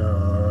 Send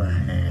your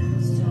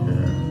hands to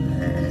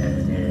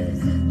let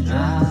it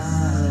dry.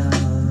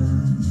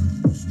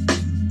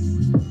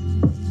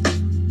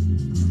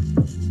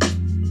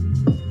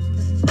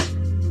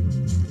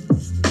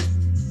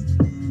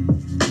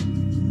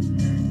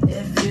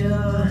 If you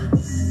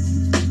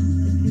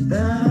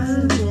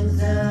burn me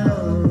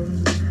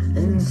down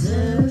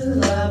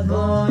until I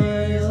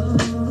boil,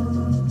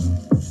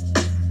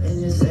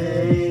 and you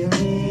save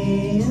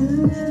me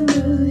and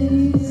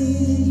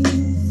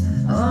release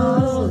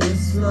all the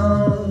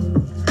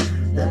smoke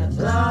that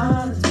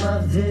blocks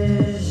my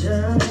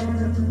vision.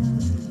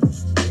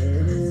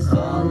 It is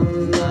all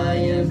my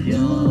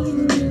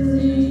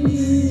impurity.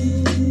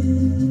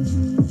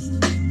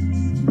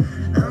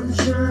 I'm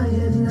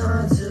trying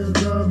not to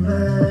go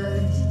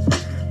back,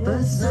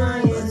 but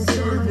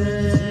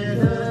scientifically,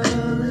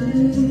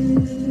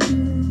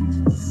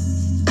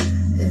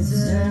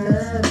 it's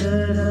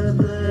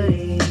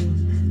inevitably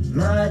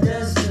my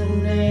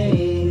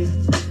destiny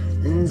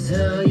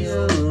until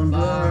you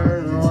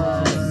burn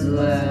what's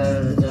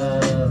left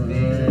of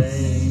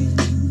me.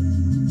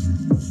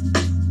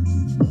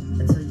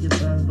 Until you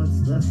burn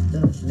what's left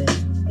of me,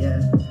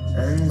 yeah.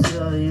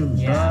 Until you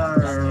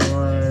burn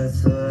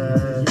what's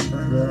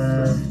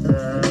left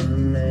of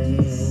me.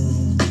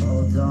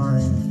 Hold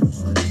on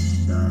for the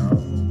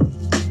show.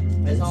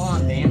 It's all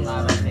on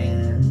BandLab, I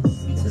think.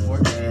 You can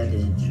afford Let it.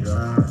 it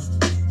drop.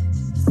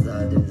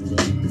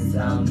 Suddenly the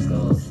sound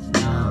goes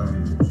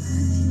down.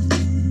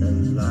 The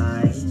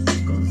lights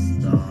go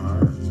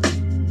dark.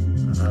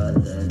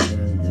 Other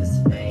than this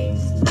pain,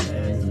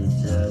 and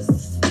you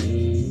just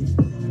sleep.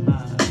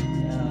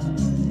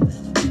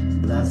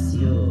 Bless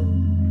you.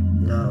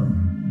 No.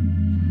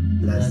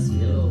 Bless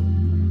you.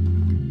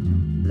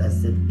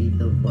 Blessed be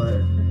the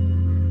word.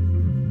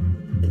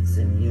 It's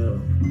in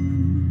you.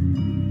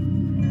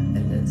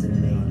 And it's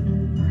in me.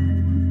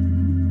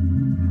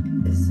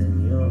 It's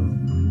in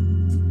you.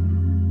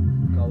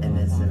 Go And off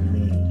it's on in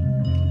it. me.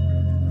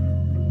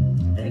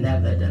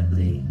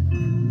 Inevitably,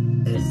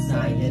 it's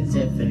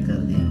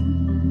scientifically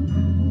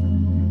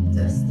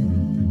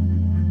destiny.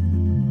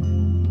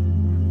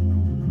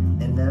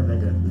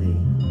 Inevitably,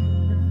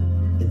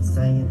 it's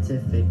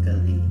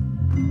scientifically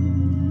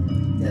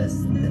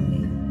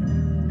destiny.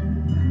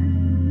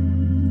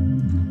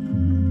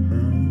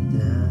 Burn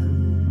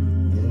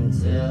down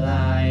until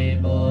I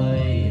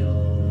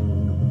boil.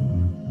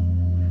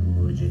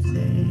 Would you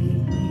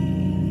take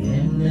me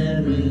and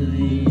then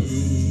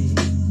release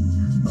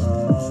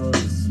all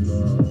the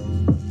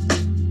smoke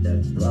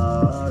that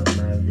blocked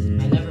my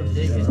vision? I never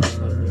did get this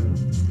one.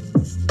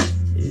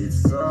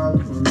 It's all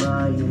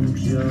my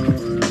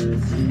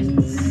impurity.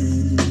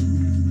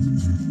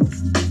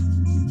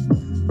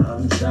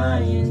 I'm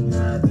trying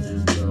not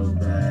to go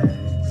back,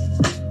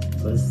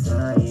 but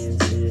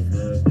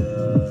scientifically,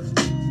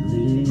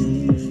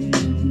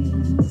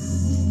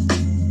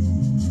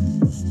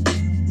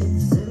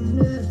 it's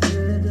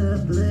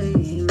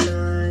inevitably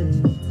my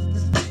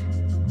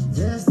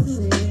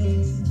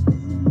destiny.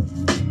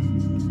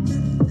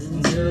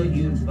 Until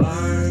you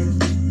burn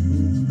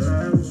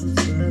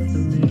what's left of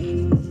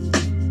me.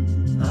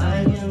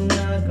 I am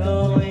not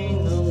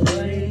going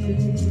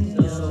away,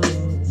 no.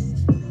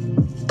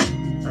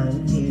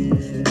 I'm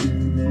here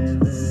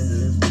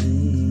inevitably.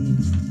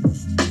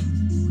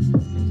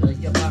 Until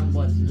you burn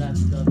what's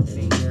left of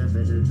me.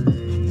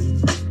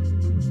 Inevitably.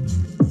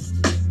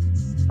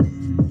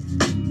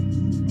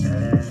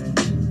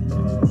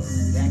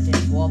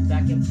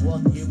 Back and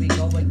forth, here we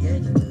go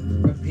again.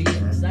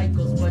 Repeating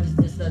cycles, what is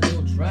this, a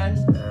new trend?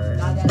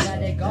 Gotta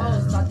let it go,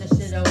 start the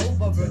shit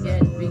over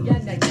again.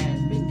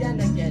 Begin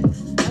again,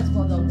 that's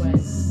for the win.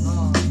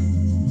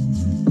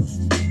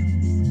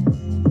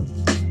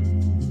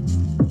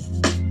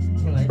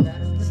 You like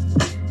that?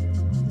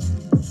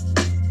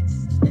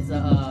 It's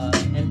a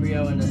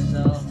embryo in a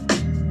shell.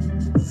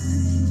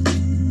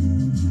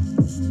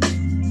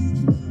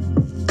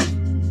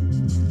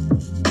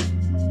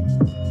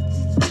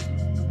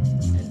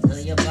 Until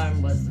you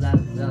burn what's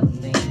left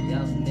of me,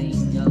 of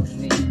me, of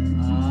me.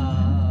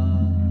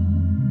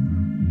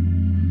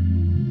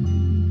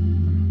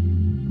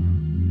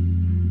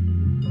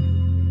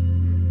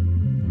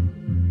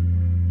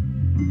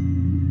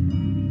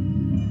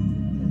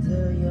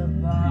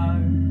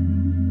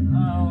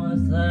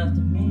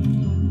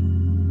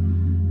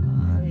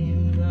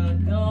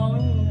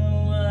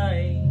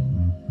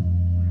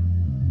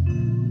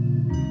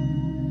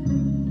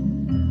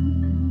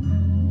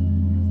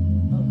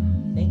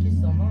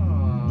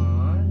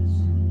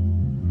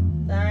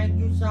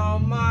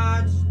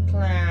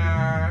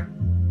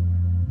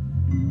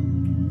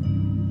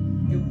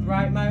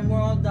 my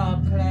world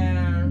up,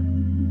 Claire.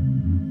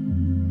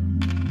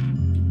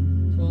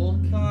 Too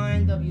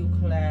kind of you,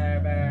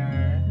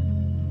 Claire.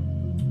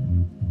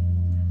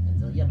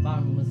 Until your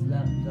bum was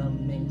left of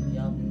me,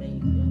 of me, of me.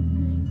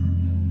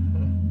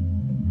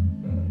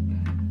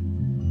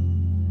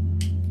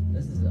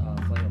 This is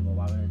flammable.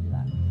 Why would I do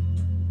that?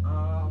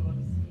 Let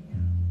me see.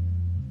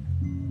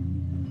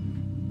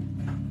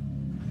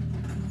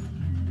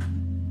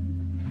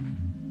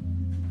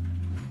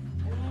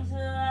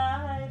 Until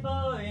I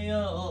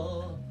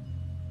boil,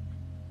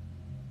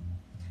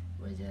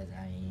 which is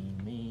I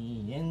me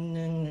in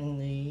the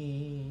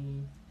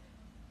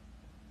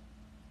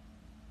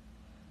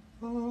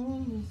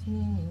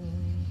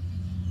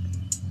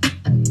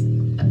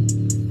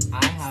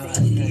I have a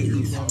sense of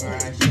humor,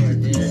 I sure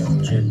do.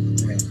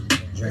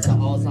 It's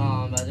an old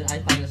song, but I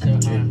thought this shit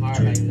was hard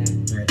back then.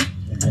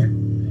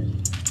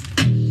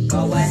 Go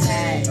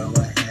ahead,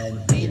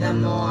 be the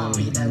norm,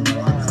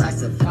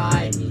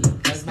 classify me,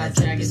 cause my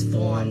track is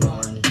formed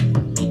on.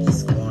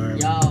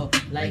 Yo,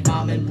 like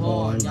mom and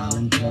porn,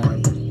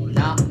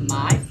 not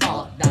my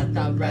fault that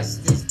the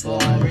rest is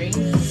boring.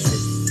 This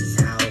is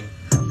how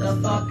the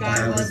fuck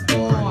I was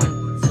born,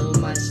 too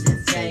much to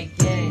take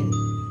in.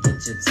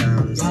 Get your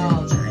thumbs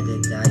and try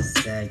to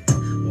dissect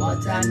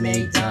what I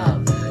made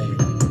of.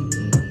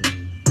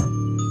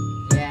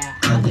 Yeah,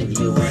 I'll give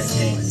you a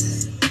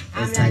hint.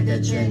 I'm like the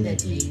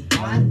Trinity.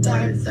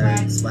 1/3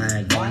 third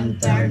swag,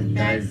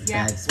 1/3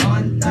 facts,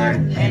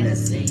 1/3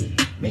 Hennessy.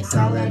 Mix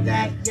all of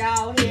that,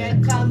 yo, here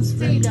comes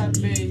freedom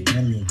me.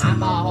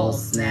 I'm a whole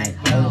snack,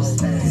 yo.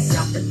 This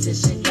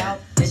competition, yo,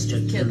 it's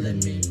just killing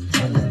me.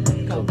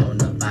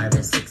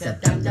 Coronavirus,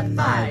 except I'm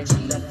defied.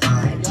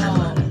 Yo,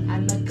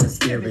 I'm a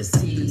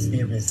conspiracy.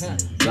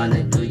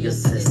 Running through your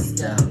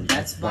system,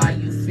 that's why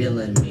you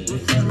feeling me.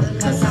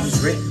 Cause I'm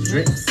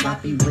drip,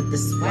 sloppy with the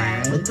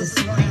swag.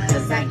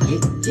 Cause I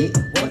get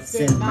what's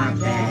in my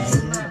bag.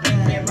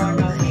 There are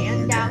no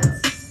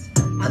handouts,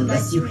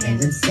 unless you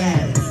hand in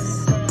stacks.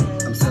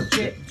 I'm so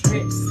drip,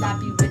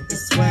 sloppy with the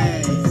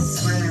swag.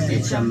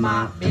 Bitch, I'm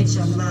mop,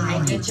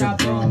 and get your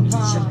broom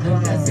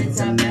home. Cause it's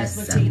a mess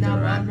between a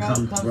run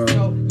come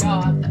through.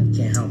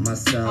 Can't help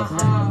myself,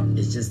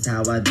 it's just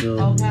how I do.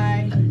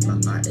 Okay. My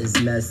art is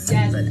messy,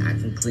 but I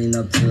can clean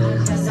up too.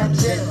 Cause I'm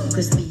drip,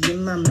 crispy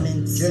in my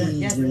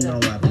minty. You know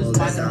I pull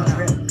this off. I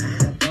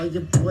have all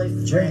your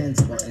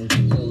boyfriends wanting to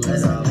pull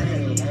it off. I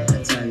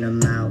turn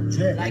them out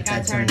like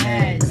I turn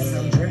heads.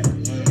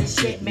 This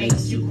shit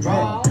makes you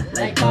crawl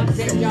like bugs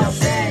in your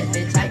bed.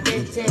 Bitch, I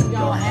get in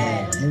your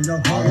head.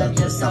 All of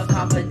your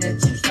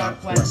self-confidence you start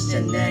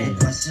questioning.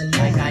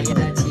 Like I am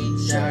a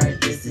teacher,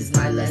 this is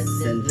my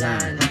lesson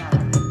plan.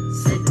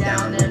 Sit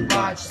down and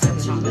watch, and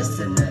you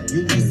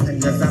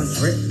listening. Cause I'm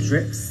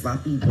drip,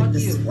 sloppy with the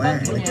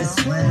swag.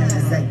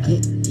 Cause I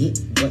get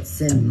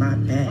what's in my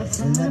bag.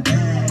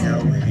 No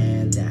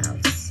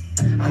handouts,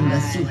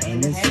 unless you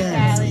hand in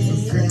stacks.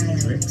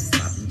 Drip,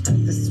 sloppy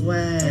with the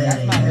swag.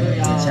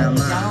 Get your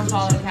mom,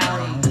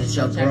 get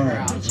your broom.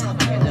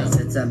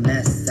 It's a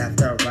mess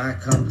after I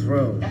come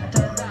through.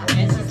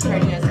 And she's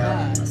pretty as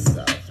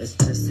fuck. It's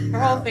just her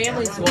whole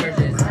family's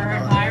gorgeous. Her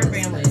entire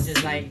family is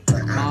just like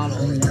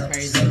models. It's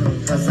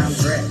crazy. Cause I'm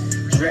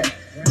drip,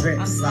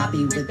 I'm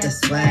sloppy with the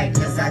swag.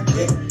 Cause I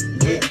get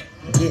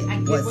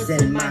what's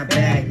in my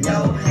bag.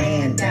 No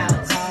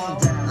handouts,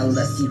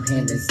 unless you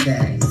hand in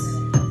stacks.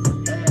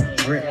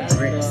 Drip,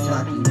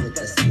 sloppy with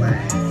the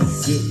swag.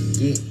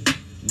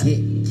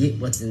 Get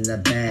what's in the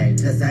bag.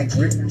 Cause I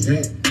get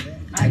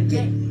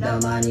the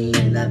money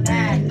in the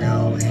bag.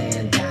 No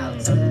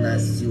handouts,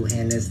 unless you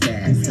hand in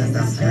stacks. Cause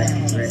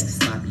I'm drip,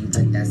 sloppy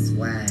with that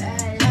swag.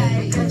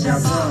 Get your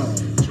phone,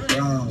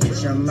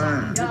 get your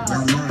mind.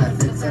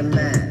 Cause it's a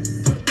mess.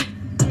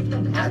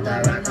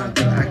 After I come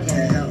through, I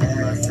can't help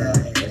myself.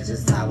 It's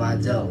just how I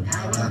do.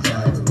 My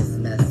heart is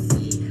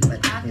messy, but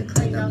I can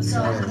clean up too.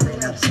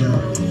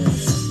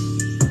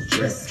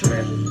 Drip.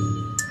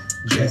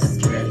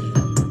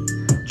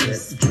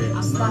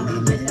 I'm sloppy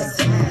with the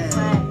swag.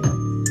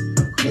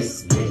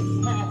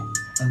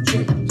 I'm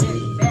drip.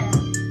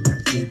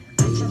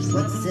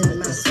 What's in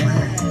my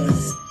swag?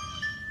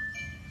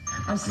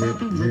 I'm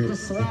sloppy with the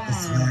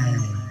swag.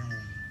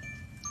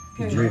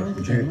 Drip.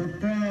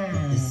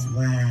 The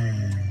swag.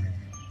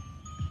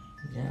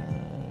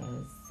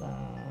 Yes,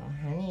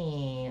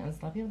 honey, I'm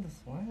sloppy with the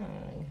swag.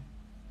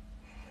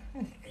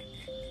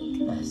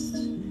 Best.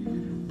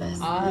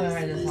 Oh, I haven't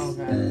heard this song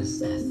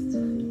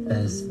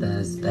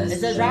best.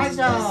 It's a drag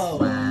show.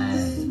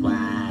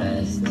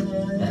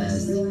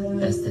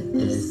 Best at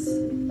this.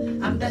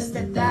 I'm best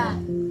at that.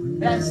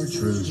 Best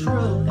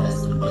true.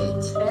 Best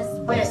wit.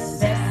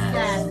 Best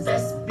ass.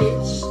 Best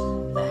bitch.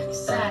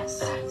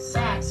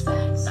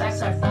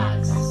 Facts are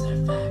facts.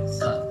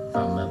 Cut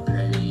from a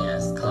pretty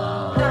ass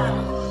claw.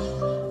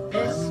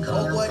 Bitch,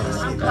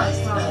 I'm quite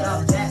strong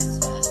off that.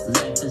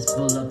 Life is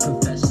full of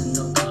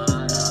professional con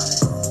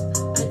artists,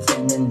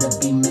 pretending to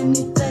be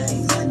many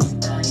things.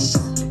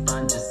 You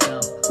find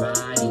yourself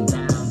riding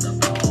down the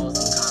pros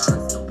and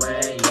cons, the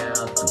way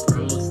out, the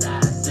proofs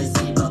that they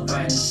see but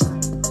French.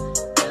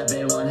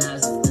 Everyone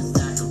has to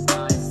sacrifice.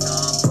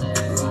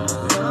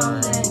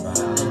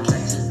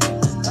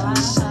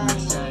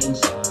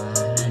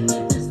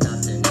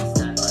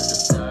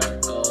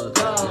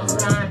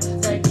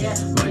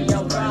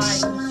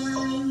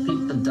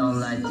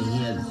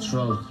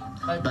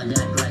 but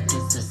act like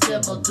it's a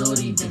civil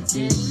duty to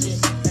dish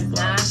it. 'Cause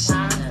 9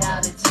 times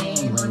out of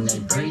 10 when they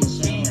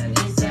preachin',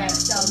 his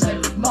ass so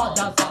live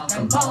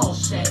motherfucking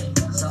bullshit.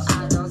 So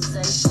I don't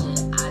say shit,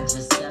 I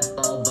just step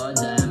over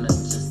them and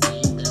just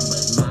see them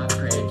with my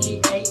pretty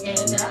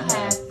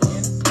 8.5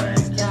 inch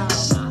brain.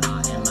 My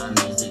heart and my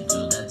music do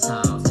the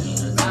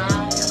talking.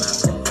 My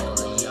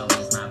portfolio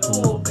is my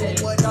pulpit.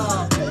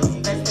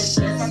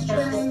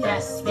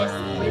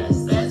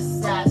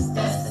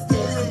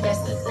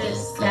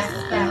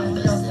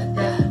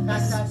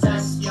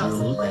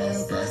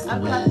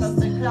 I'm cut from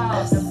the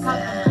clouds, I'm cut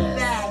from the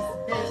bags.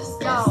 Let's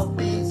go,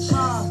 bitch.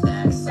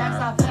 That's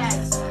our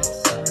facts.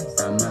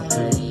 From my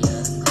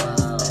prettiest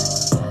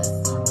clothes.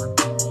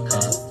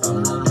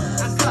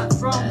 I'm cut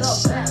from the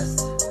best.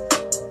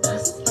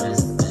 Best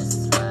dress, best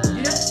ride.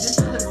 You know, this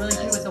is really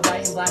cute with the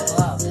white and black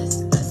glove.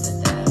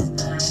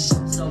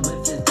 So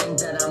if you think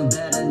that I'm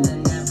better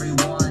than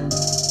everyone,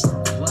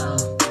 well,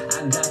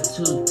 I got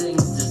 2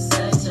 things to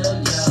say to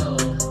you.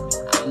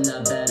 I'm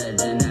not better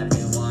than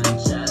everyone,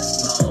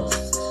 just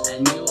most.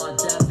 And you are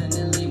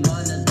definitely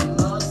one of the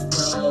most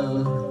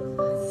blue.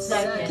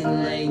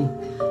 Secondly,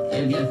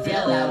 if you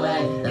feel that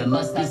way, there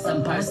must be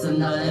some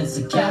personal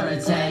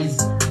insecurities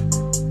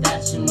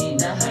that you need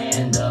to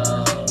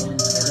handle.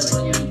 'Cause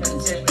if you can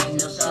tip in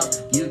your shop,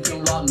 you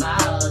can walk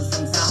miles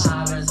in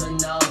Saharas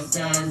with no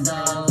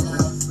sandals.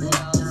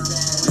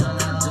 You're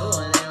not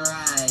doing it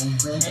right,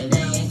 and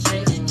they ain't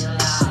treating you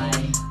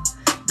like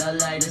the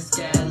latest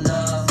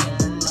scandal.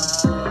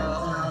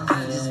 I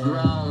just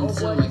grown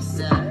to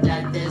accept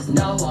that there's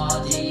no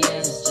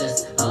audience, just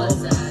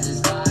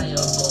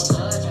unsatisfiable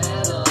judge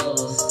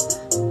handles.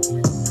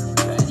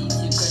 Ready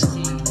to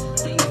critique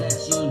things that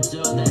you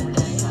do that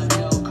they have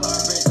no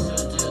courage to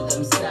do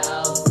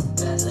themselves.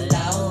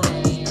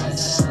 Lonely as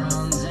their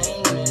own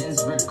demons,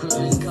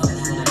 recruiting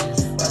companies,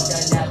 but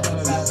they never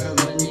ever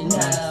really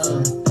know.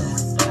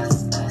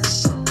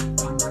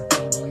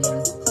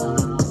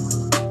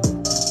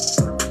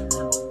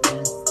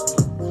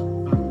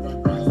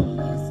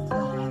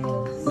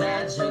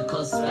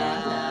 Magical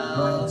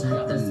spell,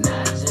 the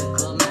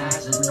magical,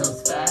 magical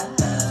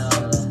spell.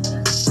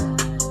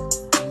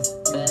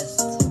 Best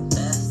at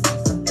this.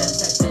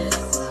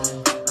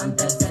 I'm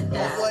best at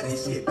that. What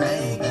is it,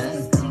 baby?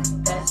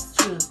 Best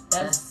truth,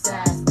 best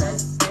sass,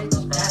 best bitch,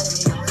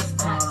 best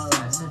facts.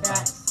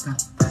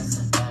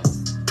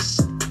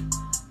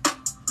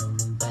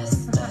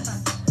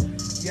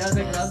 Yo,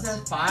 the gloves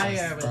are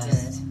fire with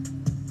it.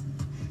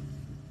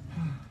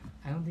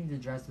 I don't think the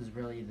dress was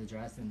really the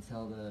dress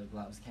until the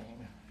gloves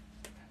came.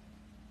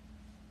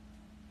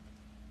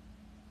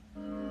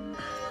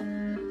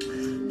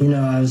 You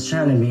know, I was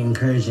trying to be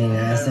encouraging,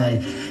 and I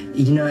said,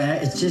 you know,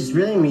 it just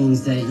really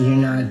means that you're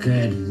not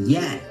good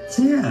yet.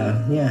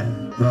 Yeah.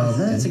 Well,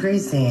 that's a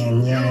great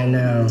saying. Yeah, I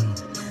know.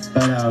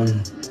 But,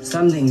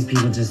 some things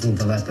people just need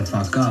to let the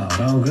fuck go.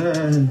 Oh,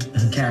 good.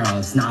 Carol,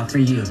 it's not for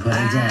you. Put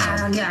it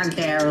down. Yeah,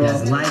 Carol.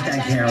 Doesn't like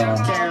that, Carol.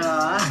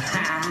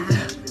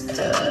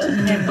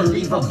 Can't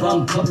believe a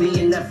bum put me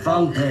in that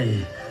funk.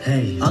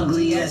 Hey.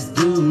 Ugly ass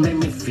dude made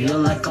me feel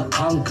like a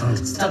punk.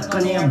 Stuck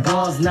on air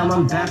balls, now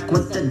I'm back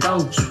with the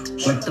dunk.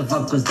 What the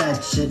fuck was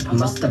that shit? I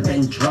must have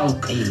been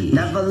drunk.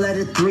 Never let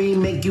a 3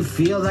 make you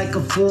feel like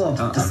a 4.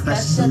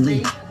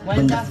 Especially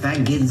when the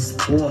faggot is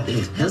poor.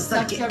 He'll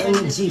suck your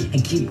energy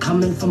and keep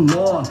coming for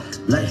more.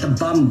 Let the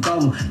bum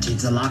go,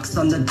 change the locks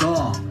on the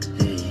door.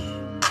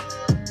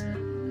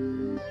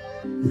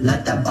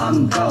 Let the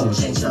bum go,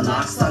 change the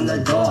locks on the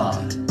door.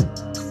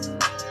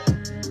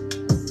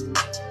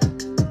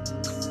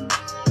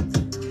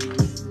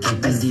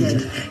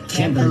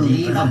 Can't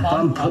believe a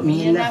bum put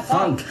me in that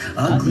funk.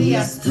 Ugly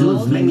ass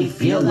dudes made me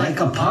feel like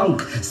a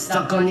punk.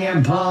 Stuck on air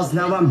balls,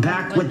 now I'm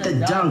back with the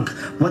dunk.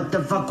 What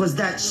the fuck was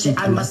that shit?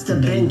 I must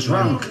have been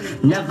drunk.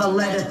 Never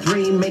let a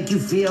 3 make you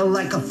feel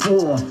like a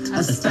 4.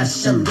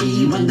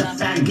 Especially when the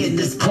faggot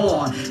is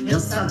poor. He'll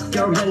suck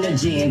your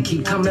energy and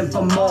keep coming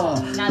for more.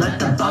 Let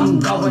the bum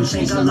go and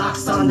change the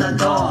locks on the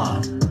door.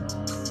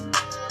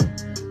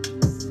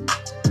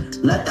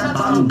 Let the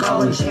bum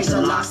go and change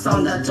the locks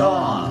on the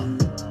door.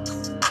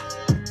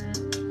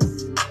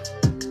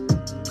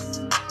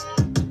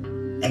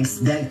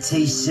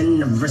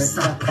 Expectation of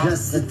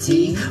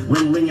reciprocity.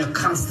 When you're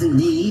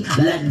constantly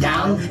let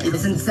down,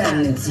 it's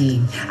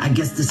insanity. I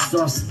guess the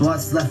soft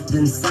spots left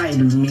inside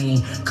of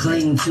me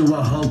cling to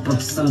a hope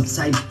of some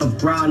type of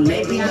ground.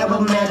 Maybe I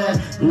will matter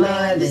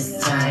this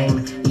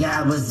time.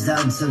 Yeah, I was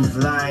out of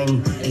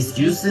line.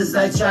 Excuses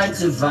I tried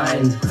to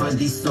find for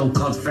these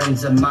so-called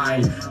friends of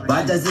mine.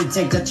 Why does it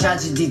take a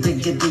tragedy to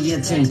get the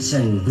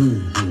attention?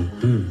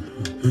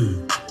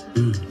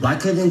 Why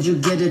couldn't you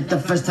get it the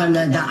first time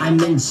that I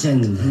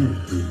mentioned?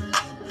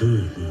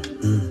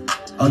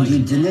 Oh, you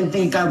didn't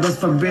think I was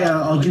for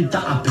real? Oh, you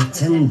thought I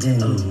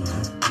pretending?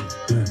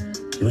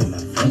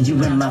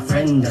 You ain't my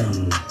friend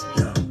then.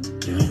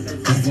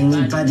 Cause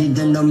anybody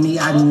that know me,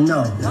 I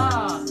know.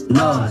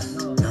 No,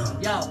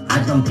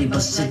 I don't people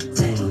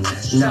shitting.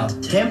 No,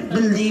 can't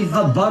believe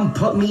a bum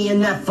put me in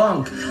that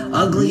funk.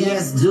 Ugly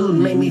ass dude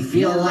made me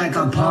feel like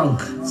a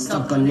punk.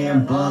 Stuck on their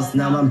balls,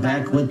 now I'm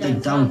back with the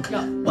dunk.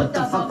 What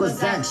the fuck was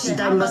that shit?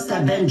 I must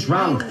have been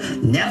drunk.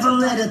 Never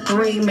let a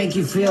 3 make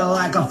you feel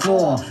like a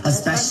 4,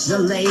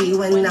 especially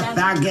when the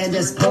faggot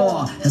is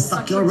poor. And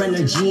suck your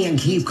energy and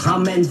keep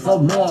coming for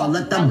more.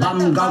 Let the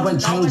bum go and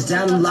change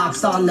them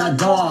locks on the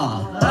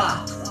door.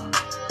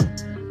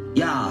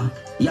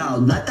 Yo,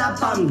 let that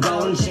bum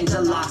go and change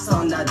the locks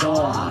on the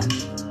door.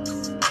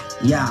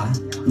 Yo,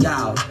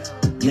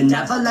 you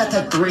never let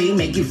the 3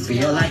 make you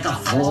feel like a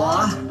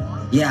 4.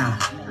 Yeah,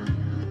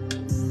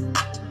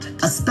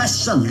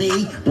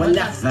 especially when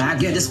that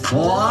faggot is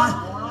poor.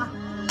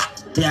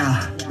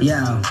 Yeah.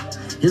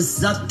 You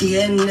suck the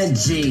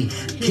energy,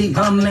 keep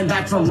coming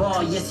back for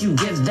more. Yes, you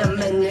give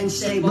them an inch,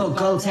 they will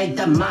go take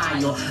the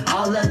mile.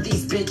 All of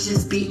these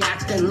bitches be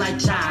acting like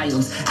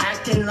childs,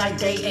 acting like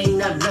they ain't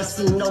never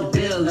seen no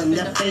bill in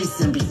their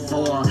facing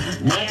before.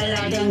 They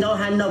like they don't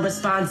have no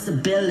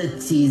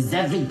responsibilities.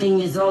 Everything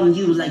is on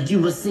you like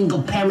you a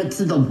single parent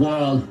to the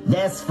world.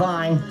 That's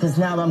fine, cause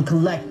now I'm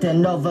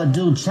collecting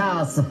overdue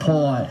child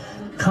support.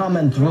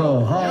 Coming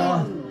through,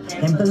 huh?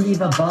 Can't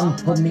believe a bum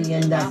put me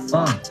in that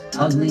funk.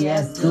 Ugly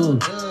ass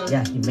dude,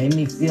 yeah, he made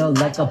me feel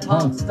like a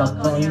punk.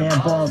 Stuck on their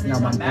balls, now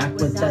I'm back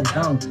with that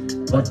dunk.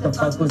 What the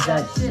fuck was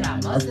that shit? I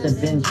must have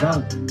been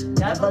drunk.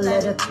 Never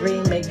let a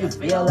 3 make you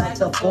feel like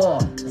a 4,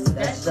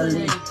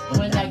 especially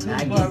when that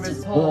faggot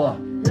is poor.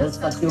 You'll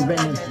suck your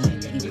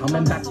energy, keep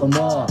coming back for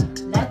more.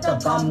 Let the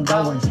bum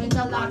go and change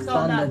the locks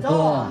on the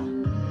door.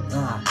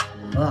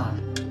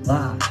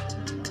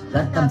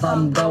 Let the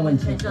bum go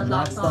and change the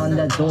locks on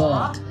the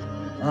door.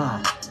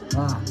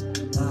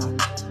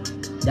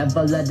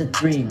 Never let the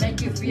 3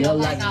 make you feel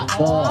like a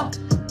 4,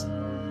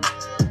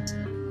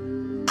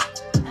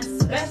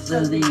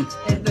 especially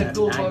if the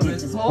goober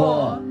is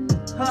poor.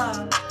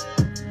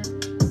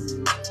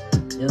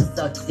 You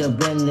suck your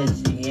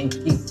energy and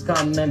keep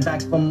coming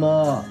back for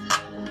more.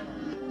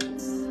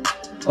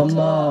 For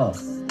more.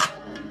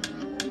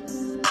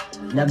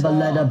 Never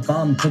let a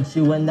bum put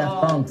you in that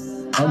funk.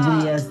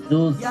 Ugly ass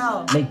dudes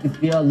make you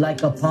feel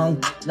like a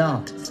punk.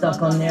 No,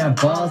 stuck on their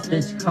balls,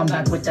 bitch, come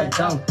back with that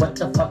dunk. What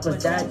the fuck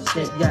was that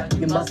shit? Yeah,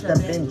 you must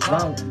have been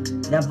drunk.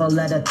 Never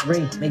let a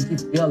 3 make you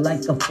feel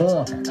like a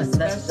 4,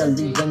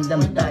 especially when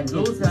them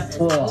faggots is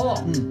poor.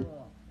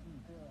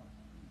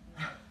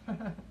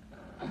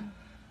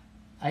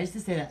 I used to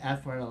say the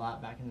F word a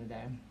lot back in the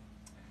day.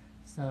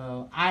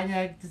 So I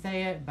like to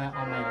say it, but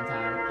on my own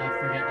time. I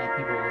forget that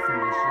people listen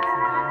to this shit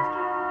sometimes.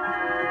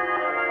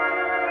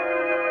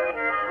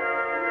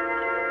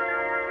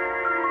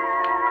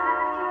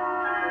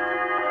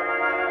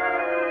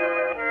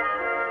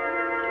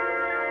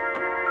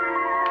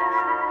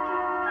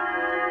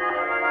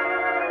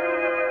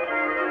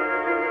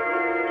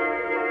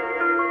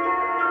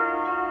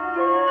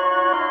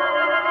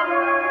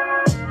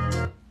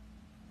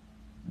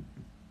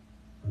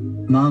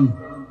 Mom.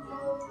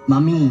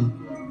 Mommy.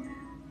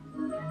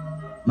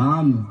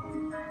 Mom.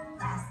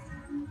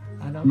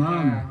 I don't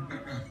Mom. care.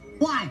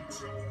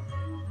 What?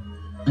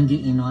 I'm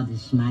getting all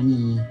this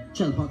money.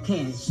 Chill for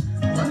cash.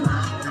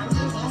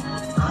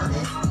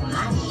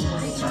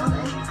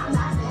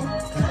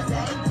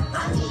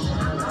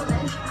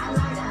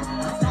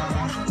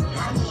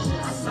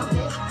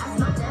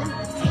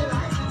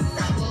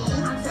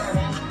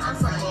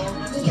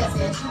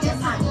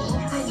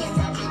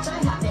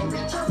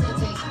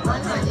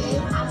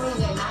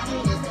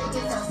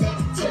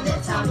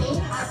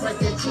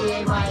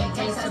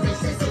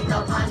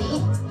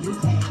 You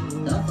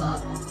came the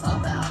fuck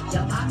about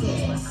your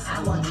pocket.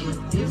 I want you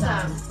few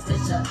times,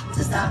 Bishop,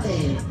 to stop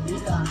it. You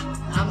thought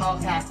I'm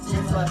okay,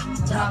 just for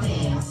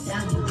talking.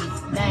 Now you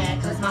is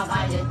mad cause my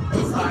body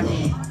is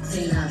hardened.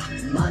 Tina,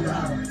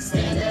 Monroe,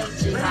 standard,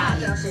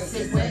 jihadi.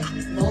 6 with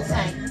full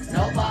tank,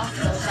 no boss,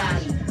 no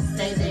shoddy.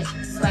 Stays it,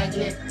 swag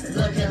it,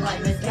 looking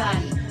like Miss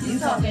Gotti. You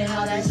talking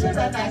all that shit,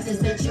 but back this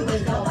bitch, you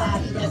is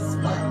nobody. This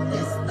what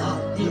this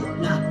thought, you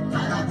not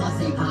got a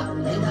pussy pop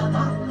in the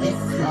pop. It's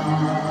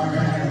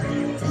slaughter.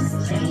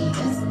 This train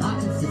is not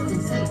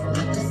consistency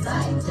with the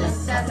side. Just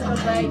that's a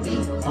baby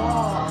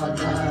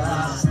order.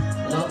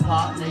 No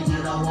partner, you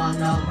don't want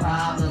no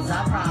problems.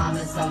 I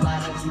promise. So why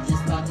don't you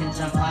just fucking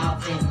jump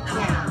off it?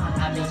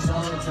 Yeah, I've been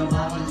showed you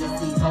all and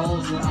just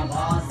told you I'm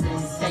Austin.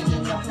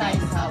 Taking your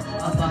place, ho,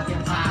 a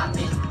fucking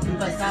poppin'. You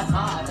bust up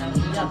hard, I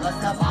need a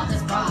bust up all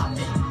this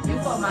profit. You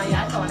for my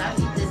iPhone, I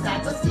keep this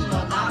app, but see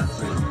on Lock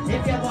Street.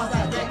 If you want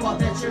that dick, well,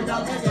 bitch, you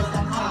know that it's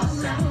a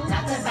caution.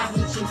 Not that I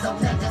me cheap, so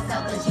let us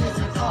help the cheers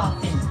and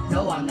coffin.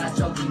 No, I'm not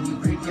joking, you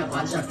creep, you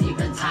bunch of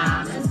peeping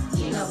timers.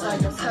 Tina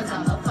Williams, cause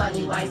I'm a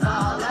funny white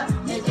baller.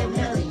 Making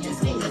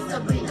millions, me and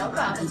Sabrina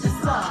Robbins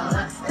just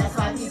smaller. That's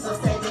why people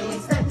say they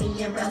expect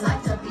me in real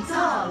life to be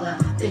taller.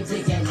 Big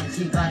dick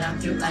energy, but I'm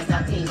cute like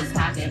a penis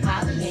pocket.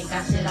 Polly ain't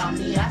got shit on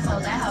me, I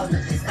told that hoe to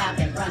just stop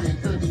it. Running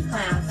through these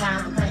clown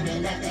town,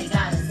 claiming that they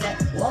got a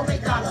set. Well,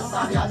 McDonald's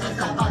farm, y'all just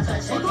a bunch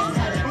of chicken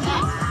head and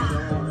cats.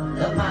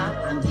 Look,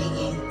 I'm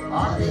getting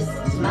all this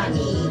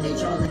money. They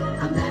trolling,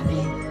 I'm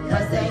laughing,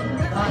 cause they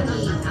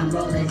funny.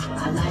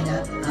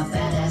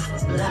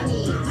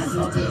 honey. I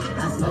smoke it,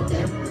 I smoke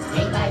them.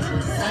 Ain't like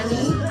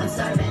sunny. I'm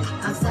serving,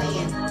 I'm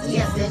saying,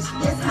 yes, bitch,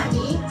 yes,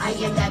 honey. I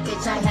am that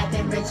bitch, I have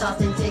been rich,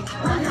 authentic,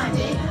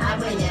 100. I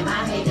win it,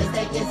 my haters,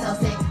 they get so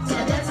sick to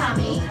the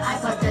tummy. I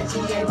put the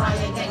G-A-Y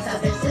and gangsta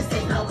bitch, this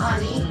ain't no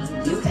honey.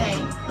 You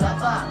can't, but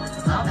fuck,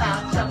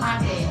 about your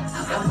pocket.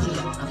 I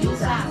want you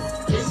times,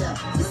 Bishop,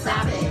 you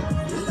stop it.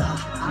 You thought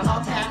I'm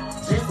all cap,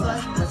 just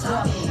for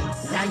talking.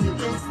 Now you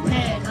just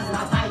mad, cause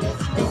my fighters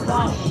is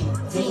balling.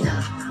 Tina,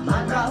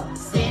 Monroe,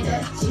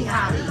 Standard,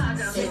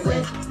 Jihadi. Sit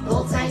with,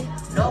 full tank,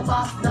 no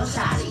boss, no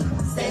shoddy.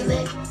 Stay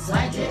lit,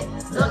 swag it,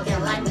 looking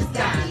like Miss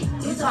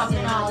Gotti. You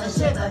talking all the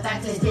shit, but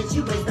fact is, bitch,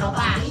 you ain't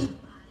nobody.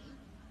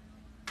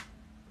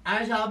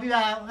 Alright, y'all, I'll be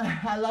out.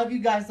 I love you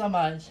guys so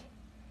much.